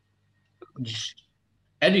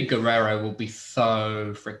Eddie Guerrero will be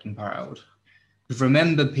so freaking proud. Because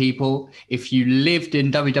remember, people, if you lived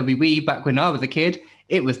in WWE back when I was a kid,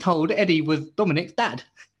 it was told Eddie was Dominic's dad.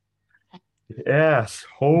 yes,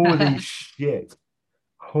 holy shit.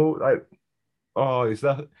 Like, oh, is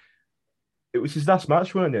that it was his last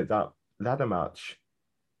match, wasn't it? That ladder match.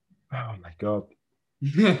 Oh my God.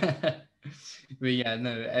 But yeah,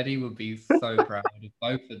 no, Eddie would be so proud of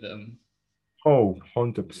both of them. Oh,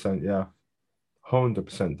 100%, yeah.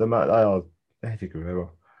 100%. The match, oh, Eddie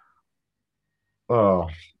Guerrero. Oh,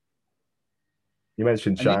 you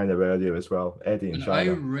mentioned And, China earlier as well. Eddie and and I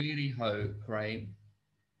China. really hope, right,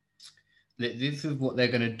 that this is what they're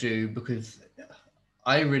going to do because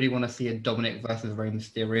I really want to see a Dominic versus Rey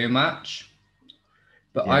Mysterio match.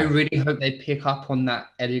 But I Yeah. really hope they pick up on that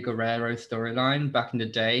Eddie Guerrero storyline back in the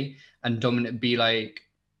day and Dominic be like,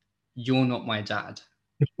 "You're not my dad.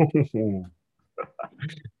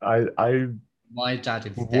 I My dad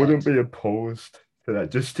is wouldn't dead." be opposed to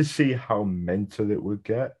that just to see how mental it would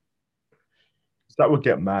get. That would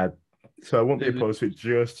get mad. So I won't be opposed to it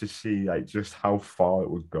just to see like just how far it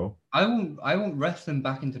would go. I want wrestling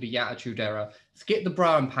back into the Attitude Era. Skip the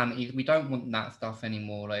bra and panties. We don't want that stuff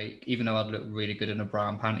anymore. Like, even though I'd look really good in a bra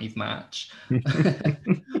and panties match.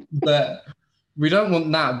 But we don't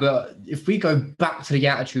want that. But if we go back to the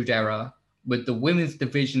Attitude Era with the women's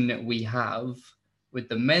division that we have, with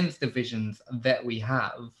the men's divisions that we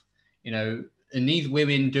have, you know, and these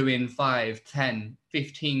women doing 5, 10,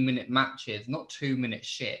 15-minute matches, not 2-minute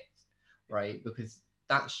shit, right? Because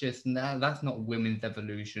that's not women's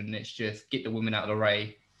evolution. It's just get the women out of the way.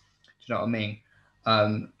 Do you know what I mean?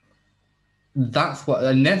 Um, that's what,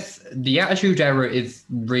 and that's the Attitude Era is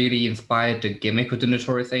really inspired the gimmick of the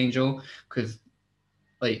Notorious Angel because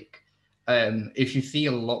like if you see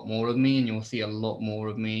a lot more of me and you'll see a lot more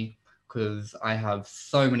of me because I have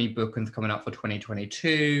so many bookings coming up for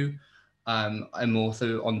 2022. I'm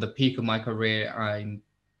also on the peak of my career. I'm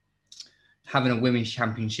having a women's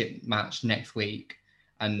championship match next week,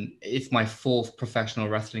 and it's my fourth professional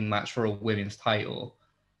wrestling match for a women's title.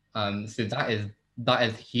 So that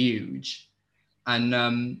is huge,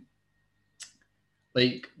 and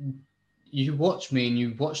like you watch me and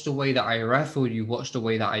you watch the way that I wrestle, you watch the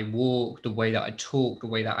way that I walk, the way that I talk, the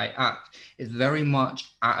way that I act. It's very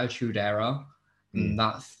much attitude era. And Mm,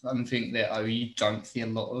 that's something that you don't see a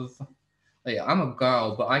lot of. Like, I'm a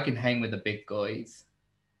girl, but I can hang with the big guys.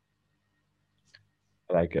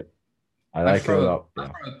 I like it. I I like it a throw a, lot. I Yeah.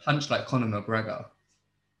 throw a punch like Conor McGregor.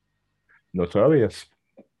 Notorious.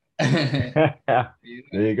 There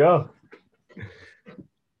you go.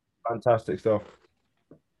 Fantastic stuff.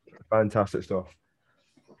 Fantastic stuff.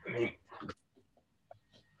 I mean,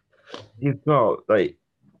 you've got like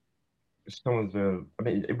some of the. I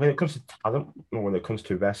mean, when it comes to talent, or when it comes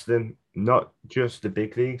to wrestling, not just the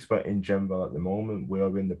big leagues, but in general at the moment,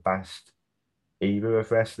 we're in the best era of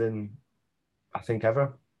wrestling I think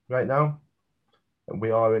ever right now. And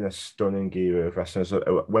we are in a stunning era of wrestling.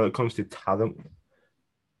 So when it comes to talent,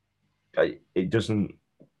 it doesn't.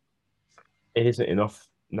 It isn't enough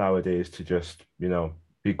nowadays to just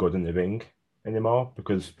be good in the ring anymore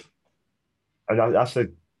because and that's a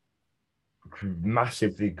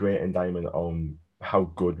massively great indictment on how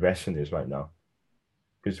good wrestling is right now.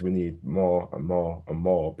 Because we need more and more and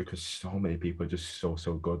more because so many people are just so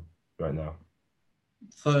good right now.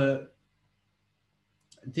 For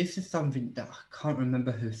this is something that I can't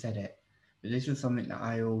remember who said it, but this is something that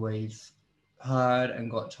I always heard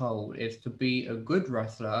and got told is to be a good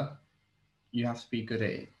wrestler, you have to be good at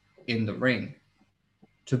it in the ring.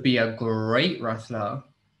 To be a great wrestler,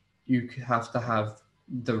 you have to have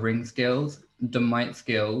the ring skills, the mic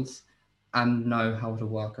skills, and know how to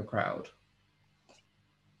work a crowd.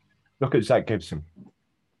 Look at Zach Gibson.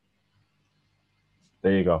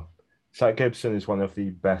 There you go. Zach Gibson is one of the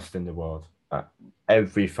best in the world at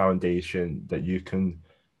every foundation that you can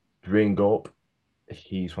bring up.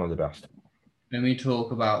 He's one of the best. When we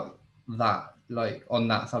talk about that, like on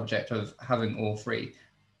that subject of having all three,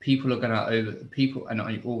 people are gonna over people, and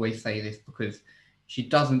I always say this because she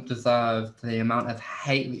doesn't deserve the amount of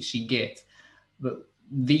hate that she gets. But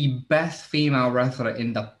the best female wrestler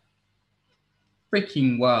in the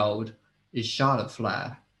freaking world is Charlotte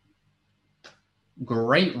Flair.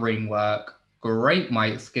 Great ring work, great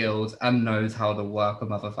mic skills, and knows how to work a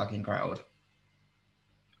motherfucking crowd.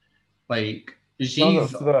 Like Charlotte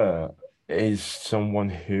she's Flair is someone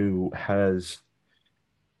who has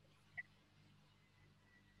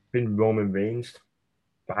been Roman Reigns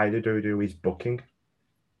by the WWE's booking to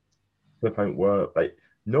the point where like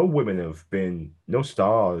no women have been no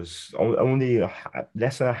stars. Only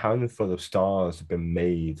less than a handful of stars have been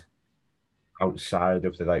made outside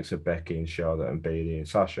of the likes of Becky and Charlotte and Bailey and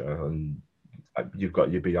Sasha, and you've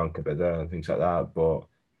got your Bianca Belair and things like that. But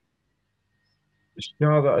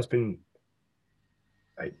Charlotte has been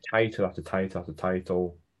like title after title after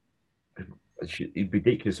title.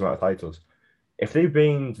 Ridiculous amount of titles. If they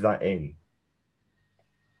reined that in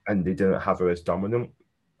and they didn't have her as dominant,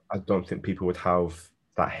 I don't think people would have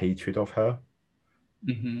that hatred of her.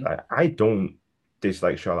 mhm, I don't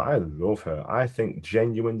dislike Charlotte. I love her. I think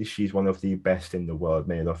genuinely she's one of the best in the world,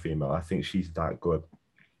 male or female. I think she's that good.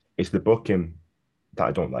 It's the booking that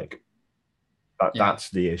I don't like. yeah. That's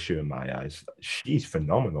the issue in my eyes. She's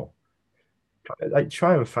phenomenal. Like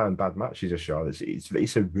try and find bad matches of Charlotte.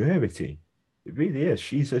 It's a rarity. It really is.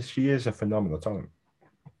 She is a phenomenal talent.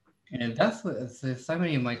 And that's what there's so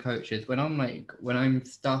many of my coaches when I'm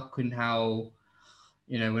stuck in how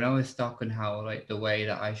when I was stuck in how like the way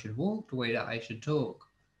that I should walk, the way that I should talk.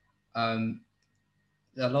 Um,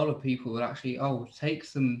 a lot of people would actually take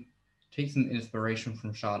some inspiration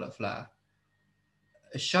from Charlotte Flair.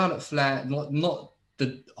 Charlotte Flair, not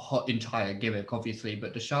the hot entire gimmick, obviously,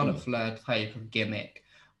 but the Charlotte Mm. Flair type of gimmick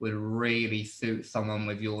would really suit someone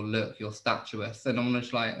with your look, your statuus. And I'm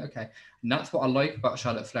just like, okay. And that's what I like about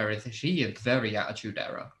Charlotte Flair is that she is very attitude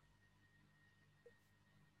era.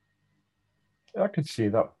 I can see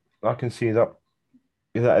that. I can see that.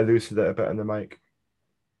 That elucidate a bit on the mic.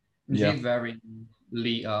 And Yeah, she's very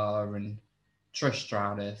Lita and Trish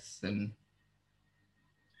Stratus and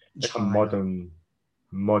like a China.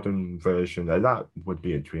 modern version. Like that would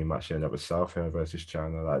be a dream match in and of itself, her versus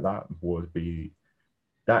China. Like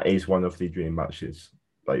that is one of the dream matches.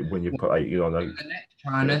 Like when you Well, put like like the next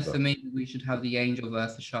yeah, China, so but maybe we should have the Angel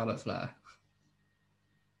versus Charlotte Flair.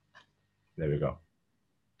 there we go.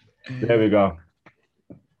 There we go.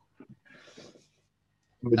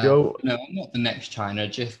 We do. No, I'm not the next China.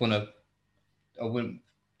 Just want to. I wouldn't.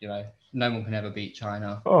 No one can ever beat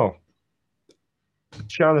China. Oh,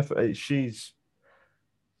 China, she's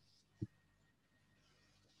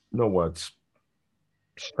no words.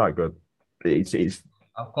 She's that good. It's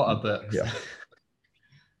I've got a book. yeah,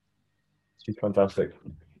 she's fantastic.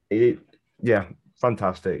 It yeah,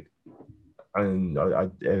 fantastic. And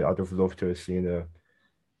I'd have loved to have seen her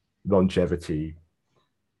longevity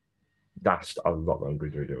last a lot longer,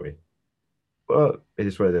 do we? But it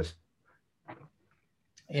is what it is.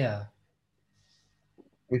 Yeah.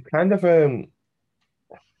 We've kind of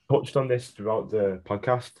touched on this throughout the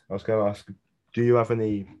podcast. I was going to ask, do you have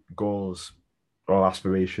any goals or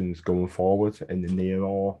aspirations going forward in the near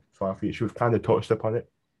or far future? We've kind of touched upon it.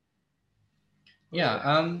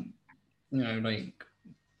 Yeah. Like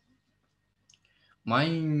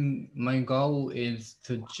my goal is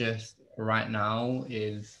to just right now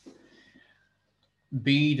is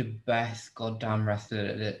be the best goddamn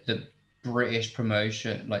wrestler that the British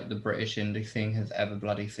promotion, like the British indie thing, has ever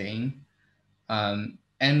bloody seen.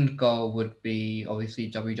 End goal would be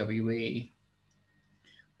obviously WWE,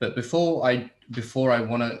 but before I do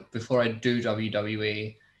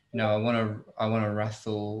WWE, I wanna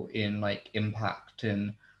wrestle in like Impact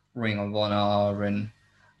and Ring of Honor and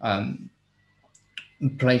um,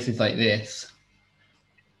 places like this.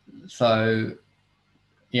 So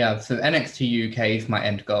yeah, so NXT UK is my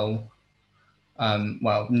end goal.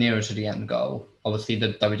 Well, nearer to the end goal. Obviously,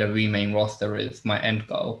 the WWE main roster is my end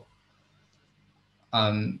goal.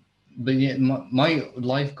 Um, but yeah, my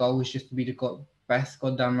life goal is just to be the best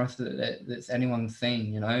goddamn wrestler that's anyone's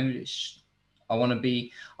seen. I want to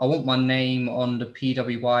be. I want my name on the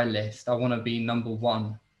PWI list. I want to be number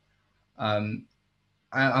one. I'm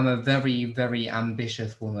a very, very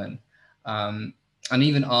ambitious woman. And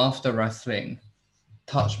even after wrestling,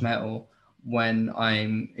 touch metal,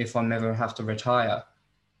 if I never have to retire,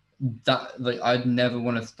 that like I'd never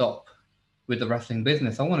want to stop with the wrestling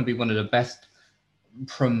business. I want to be one of the best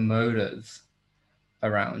promoters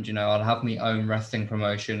around. I'll have my own wrestling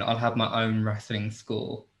promotion. I'll have my own wrestling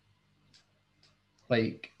school.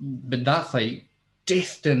 But that's like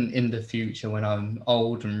distant in the future when I'm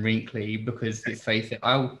old and wrinkly. Because let's face it,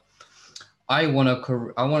 I want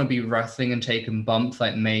to be wrestling and taking bumps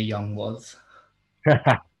like Mae Young was.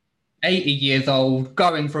 80 years old,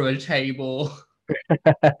 going through a table.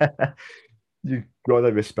 You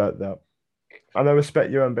gotta respect that. And I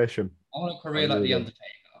respect your ambition. I want a I career like really The do. Undertaker.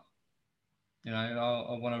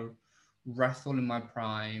 I want to wrestle in my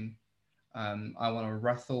prime. I want to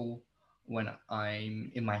wrestle when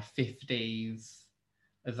I'm in my 50s.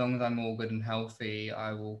 As long as I'm all good and healthy,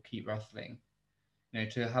 I will keep wrestling.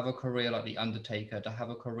 To have a career like The Undertaker, to have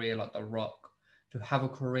a career like The Rock, to have a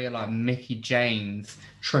career like Mickey James,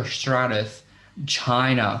 Trish Stratus,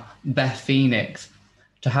 China, Beth Phoenix,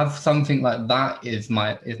 to have something like that is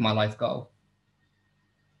my life goal.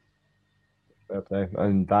 Fair play.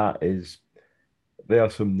 And there are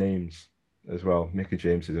some names as well. Mickey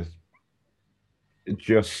James is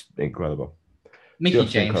just incredible. Mickey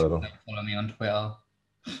Just James incredible. should follow me on Twitter.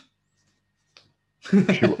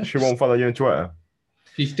 She won't follow you on Twitter.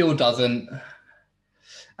 She still doesn't,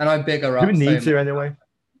 and I big her Who up so needs much. her anyway?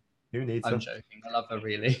 Who needs I'm her? joking. I love her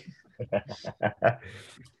really.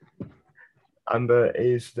 Amber,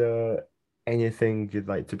 is there anything you'd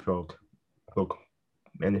like to plug? Plug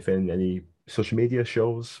anything, any social media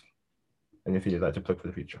shows, anything you'd like to plug for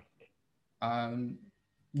the future?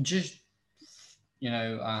 Just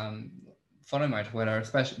follow my Twitter.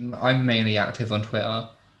 Especially, I'm mainly active on Twitter.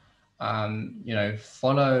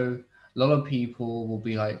 Follow. A lot of people will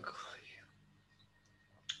be like,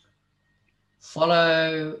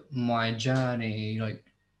 follow my journey.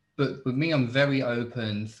 But with me, I'm very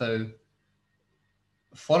open. So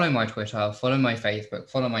follow my Twitter, follow my Facebook,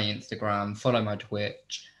 follow my Instagram, follow my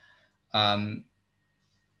Twitch.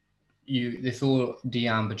 This all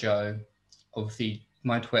D'Amber Joe. Obviously,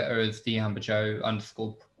 my Twitter is D'Amber Joe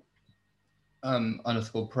 _underscore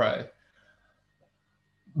pro.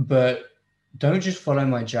 But don't just follow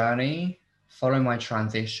my journey, follow my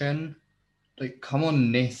transition. Come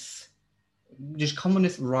on this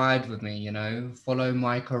ride with me, follow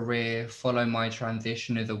my career, follow my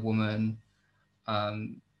transition as a woman.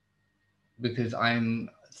 Because I'm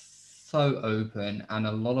so open, and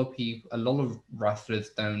a lot of wrestlers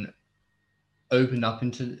don't open up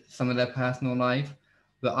into some of their personal life,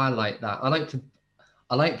 but I like that. I like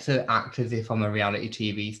to act as if I'm a reality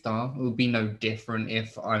TV star. It would be no different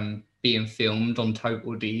if I'm being filmed on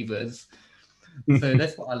Total Divas. So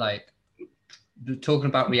that's what I like. Talking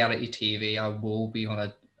about reality TV, I will be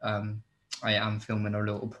on I am filming a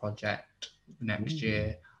little project next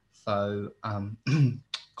year. So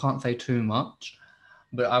can't say too much,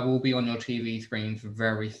 but I will be on your TV screens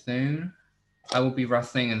very soon. I will be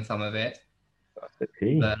wrestling in some of it.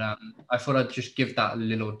 But I thought I'd just give that a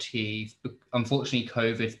little tease. Unfortunately,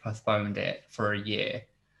 COVID's postponed it for a year.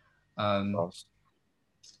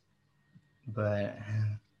 But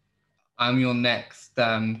I'm your next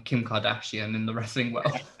Kim Kardashian in the wrestling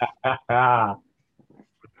world. Yeah,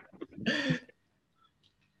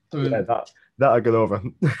 that I get over.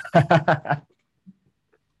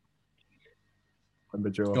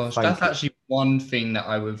 Joe, Gosh, that's thank you. actually one thing that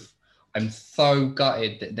I'm so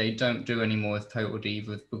gutted that they don't do anymore with Total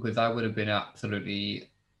Divas, because I would have been absolutely,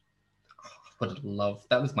 would have loved.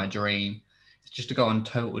 That was my dream, just to go on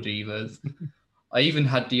Total Divas. I even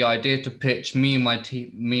had the idea to pitch me and my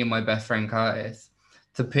best friend Curtis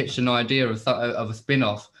to pitch an idea of a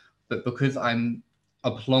spin-off, but because I'm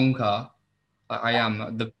a plonker, I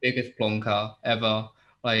am the biggest plonker ever.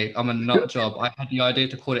 I'm a nut job. I had the idea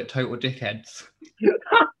to call it Total Dickheads.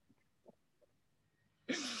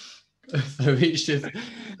 So it's just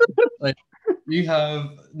you have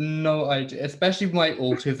no idea, especially with my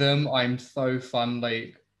autism. I'm so fun.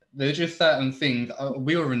 There's just certain things.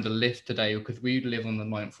 We were in the lift today because we live on the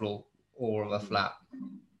 9th floor of a flat,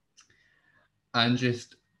 and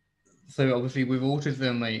just so obviously with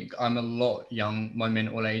autism, I'm a lot young. My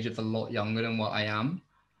mental age is a lot younger than what I am.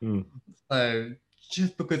 So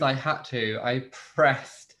just because I had to, I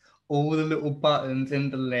pressed all the little buttons in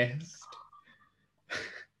the list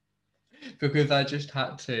because I just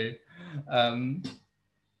had to.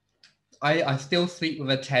 I still sleep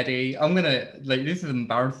with a teddy. I'm gonna like this is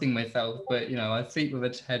embarrassing myself, but you know I sleep with a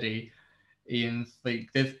teddy. Ian's like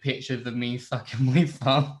there's pictures of me sucking my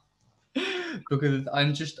thumb because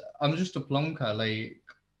I'm just a plonker. Like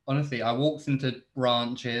honestly, I walks into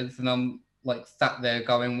branches and I'm like sat there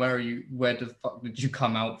going, "Where are you? Where the fuck did you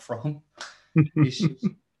come out from?" It's just,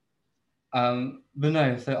 but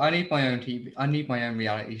no. So I need my own TV. I need my own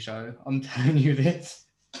reality show. I'm telling you this.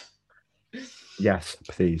 Yes,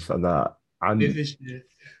 please. And that. This And is just,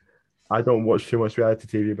 I don't watch too much reality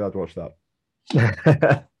TV, but I'd watch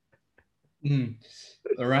that. mm,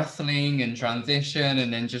 wrestling and transition,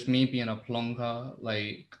 and then just me being a plonker.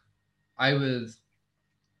 Like I was.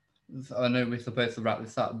 I know we're supposed to wrap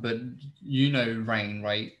this up, but you know Rain,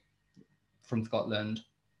 right? From Scotland.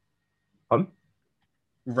 um,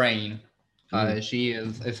 Rain. mm, She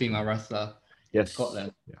is a female wrestler in yes.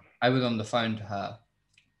 Scotland. Yeah. I was on the phone to her,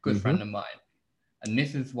 good Hmm. friend of mine. And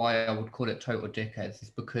this is why I would call it total dickheads,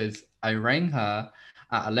 is because I rang her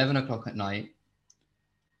at 11 o'clock at night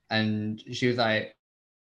and she was like,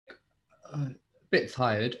 a bit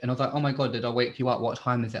tired. And I was like, oh my God, did I wake you up? What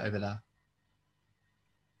time is it over there?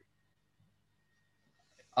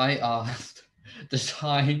 I asked the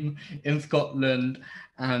time in Scotland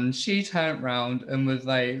and she turned around and was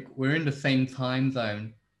like, we're in the same time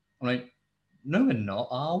zone. I'm like, no, we're not,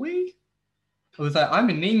 are we? I was like, I'm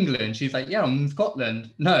in England. She's like, yeah, I'm in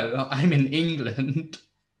Scotland. No, I'm in England.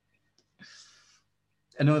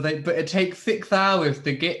 And I was like, but it takes 6 hours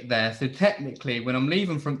to get there. So technically, when I'm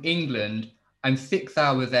leaving from England, I'm 6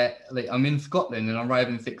 hours like I'm in Scotland and I arrive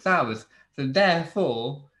in 6 hours. So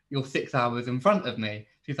therefore, you're 6 hours in front of me.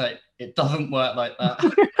 She's like, it doesn't work like that.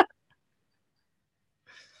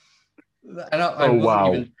 And Oh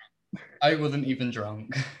wow. I wasn't even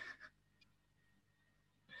drunk.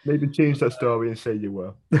 Maybe change that story and say you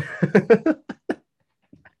were.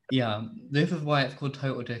 Yeah, this is why it's called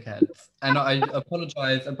Total Dickheads. And I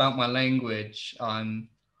apologize about my language. I'm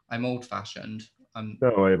old fashioned. Don't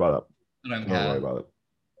worry about I don't that. Don't worry care. about it.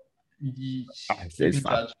 You, you It's can fine.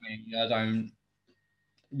 judge me. I don't.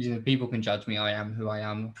 You know, people can judge me. I am who I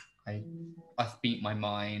am. I I speak my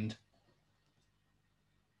mind.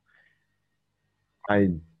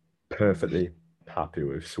 I'm perfectly happy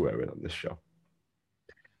with swearing on this show.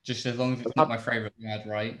 Just as long as I'm it's not happy. my favorite word,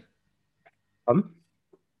 right? Um,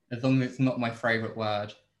 As long as it's not my favorite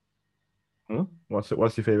word. hmm? What's your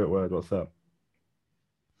favorite word? What's that?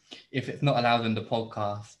 If it's not allowed in the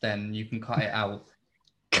podcast, then you can cut it out.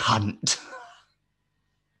 Cunt.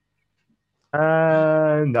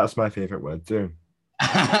 And that's my favorite word too.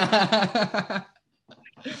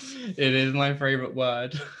 It is my favorite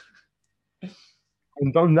word.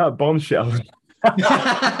 And on that bombshell,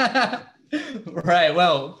 Right.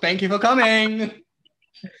 Well, thank you for coming.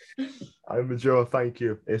 I'm Joe. Thank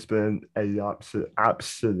you. It's been a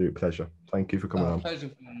absolute pleasure. Thank you for coming Oh, on. pleasure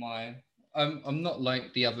for mine. I'm not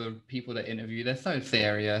like the other people that interview. They're so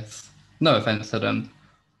serious. No offense to them,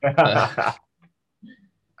 but I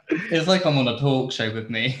it's like I'm on a talk show with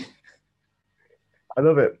me.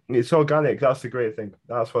 love it. It's organic. That's the great thing.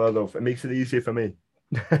 That's what I love. It makes it easier for me.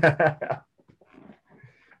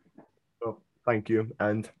 So, thank you.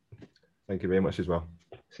 And thank you very much as well.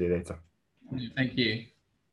 See you later. Thank you.